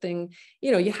was something,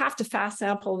 you know, you have to fast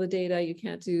sample the data. You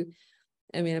can't do,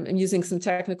 I mean, I'm using some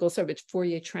technical stuff, but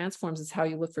Fourier transforms is how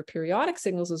you look for periodic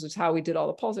signals. This is how we did all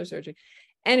the pulsar surgery.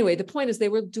 Anyway, the point is they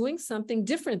were doing something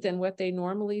different than what they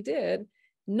normally did,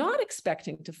 not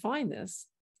expecting to find this.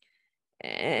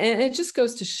 And it just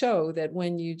goes to show that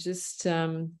when you just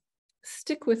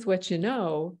stick with what you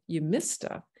know, you miss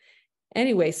stuff.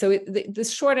 Anyway, so the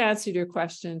short answer to your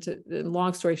question, the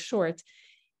long story short,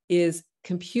 is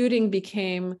computing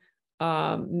became,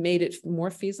 made it more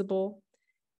feasible,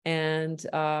 and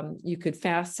you could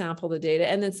fast sample the data.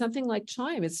 And then something like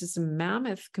CHIME, it's just a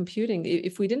mammoth computing.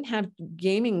 If we didn't have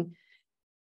gaming,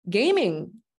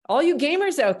 all you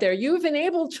gamers out there, you've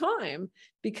enabled CHIME,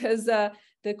 because the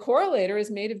correlator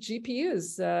is made of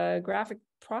GPUs, graphic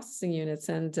processing units,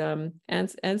 and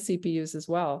CPUs as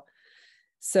well.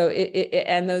 So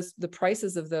the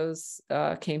prices of those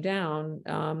came down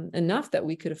enough that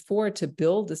we could afford to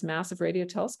build this massive radio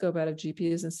telescope out of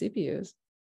GPUs and CPUs.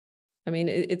 I mean,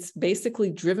 it's basically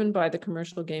driven by the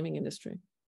commercial gaming industry.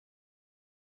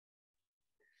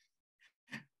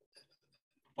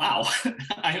 Wow,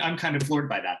 I'm kind of floored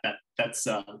by that. That's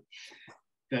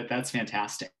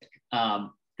fantastic.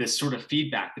 This sort of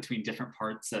feedback between different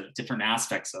parts of different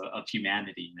aspects of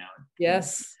humanity, you know.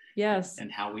 Yes.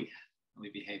 And how we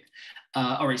behave.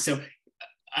 All right, so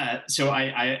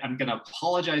I'm going to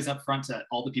apologize up front to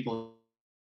all the people.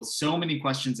 So many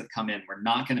questions have come in. We're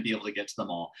not going to be able to get to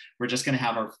them all. We're just going to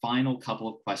have our final couple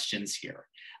of questions here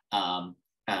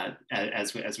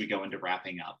as we go into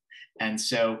wrapping up. And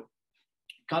so,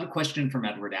 got a question from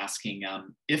Edward asking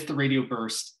if the radio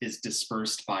burst is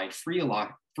dispersed by free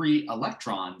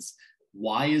electrons,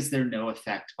 why is there no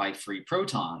effect by free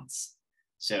protons?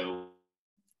 So.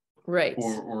 Right.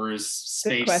 Or is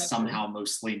space somehow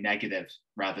mostly negative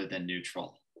rather than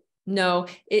neutral? No,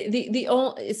 the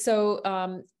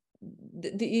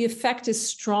effect is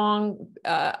strong.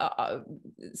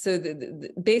 So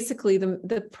basically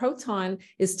the proton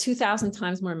is 2,000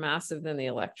 times more massive than the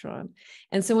electron.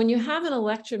 And so when you have an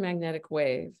electromagnetic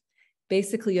wave,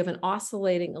 basically you have an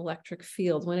oscillating electric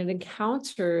field. When it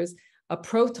encounters a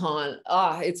proton,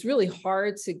 it's really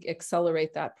hard to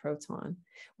accelerate that proton.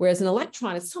 Whereas an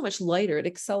electron is so much lighter, it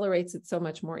accelerates it so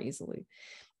much more easily.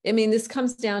 I mean, this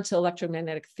comes down to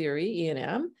electromagnetic theory,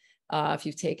 E&M, if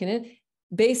you've taken it.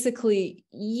 Basically,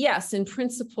 yes, in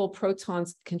principle,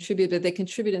 protons contribute, but they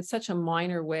contribute in such a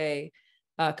minor way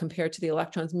compared to the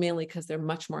electrons, mainly because they're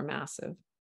much more massive.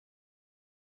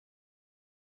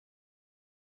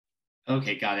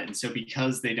 Okay, got it. And so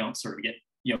because they don't sort of get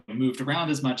moved around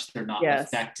as much, they're not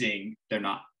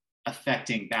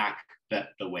affecting back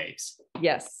the waves.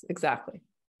 Yes, exactly.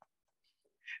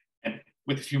 And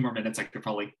with a few more minutes, I could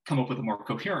probably come up with a more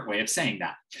coherent way of saying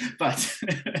that. But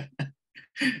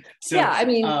so yeah, I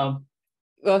mean,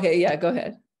 okay, yeah, go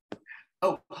ahead.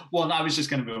 Oh, well, no, I was just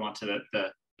going to move on to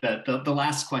the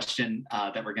last question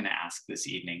that we're going to ask this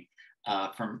evening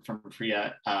from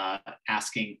Priya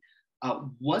asking,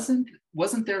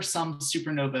 wasn't there some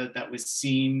supernova that was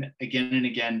seen again and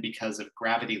again because of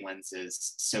gravity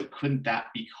lenses? So couldn't that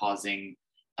be causing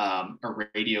a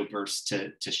radio burst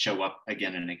to show up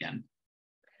again and again?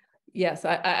 Yes,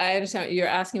 I understand. You're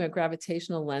asking about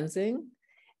gravitational lensing.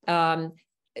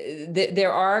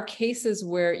 There are cases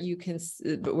where you can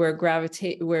where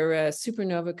a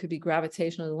supernova could be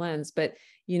gravitationally lensed, but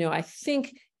I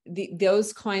think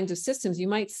those kinds of systems you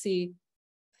might see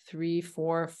 3,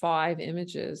 4, 5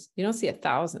 images. You don't see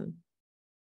 1,000.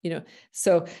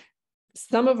 So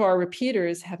some of our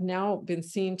repeaters have now been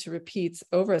seen to repeat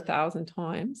over 1,000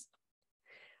 times.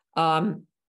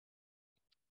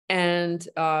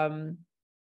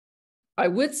 I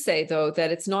would say, though,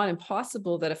 that it's not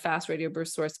impossible that a fast radio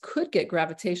burst source could get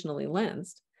gravitationally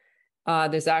lensed.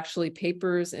 There's actually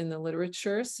papers in the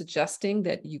literature suggesting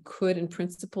that you could, in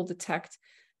principle, detect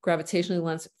gravitationally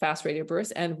lensed fast radio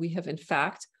bursts. And we have, in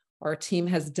fact, our team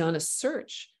has done a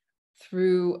search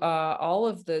through all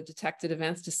of the detected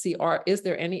events to see, is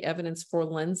there any evidence for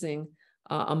lensing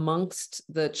amongst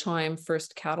the CHIME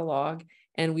first catalog?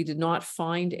 And we did not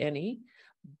find any.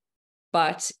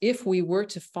 But if we were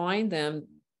to find them,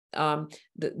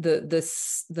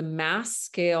 the mass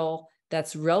scale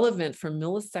that's relevant for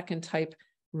millisecond type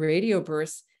radio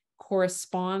bursts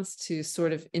corresponds to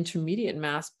sort of intermediate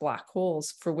mass black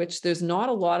holes for which there's not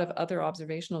a lot of other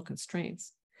observational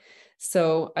constraints.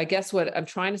 So I guess what I'm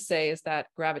trying to say is that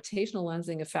gravitational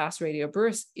lensing of fast radio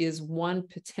bursts is one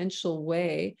potential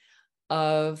way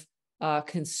of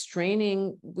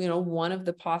constraining, one of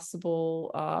the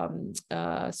possible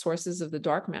sources of the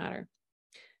dark matter.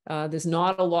 There's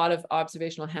not a lot of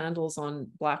observational handles on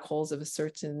black holes of a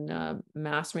certain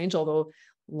mass range, although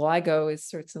LIGO is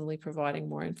certainly providing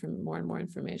more and more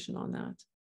information on that.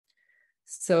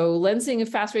 So lensing of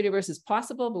fast radio bursts is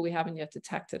possible, but we haven't yet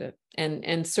detected it.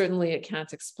 And certainly it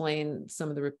can't explain some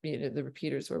of the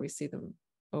repeaters where we see them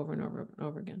over and over and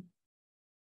over again.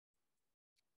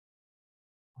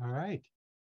 All right.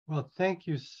 Well, thank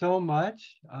you so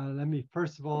much. Let me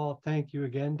first of all thank you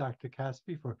again, Dr.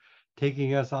 Kaspi, for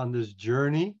taking us on this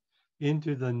journey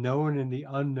into the known and the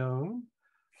unknown.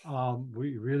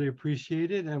 We really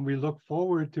appreciate it, and we look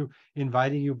forward to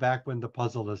inviting you back when the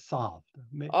puzzle is solved.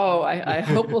 Oh, I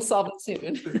hope we'll solve it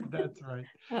soon. That's right.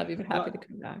 I'll be happy to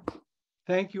come back.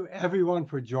 Thank you, everyone,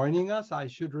 for joining us. I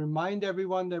should remind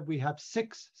everyone that we have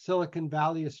 6 Silicon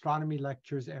Valley astronomy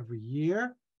lectures every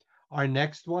year. Our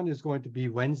next one is going to be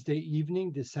Wednesday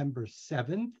evening, December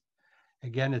 7th,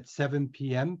 again at 7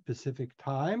 p.m. Pacific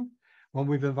time, when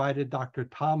we've invited Dr.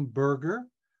 Tom Berger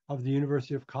of the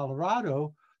University of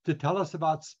Colorado to tell us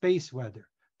about space weather,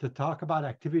 to talk about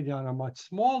activity on a much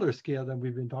smaller scale than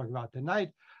we've been talking about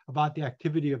tonight, about the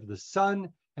activity of the sun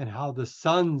and how the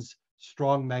sun's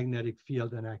strong magnetic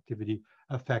field and activity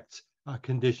affects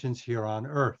conditions here on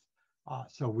Earth.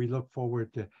 So we look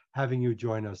forward to having you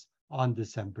join us on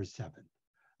December 7th.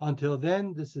 Until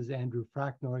then, this is Andrew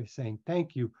Fracknoy saying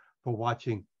thank you for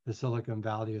watching the Silicon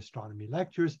Valley Astronomy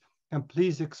Lectures, and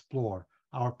please explore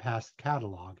our past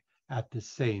catalog at the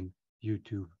same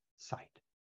YouTube site.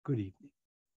 Good evening.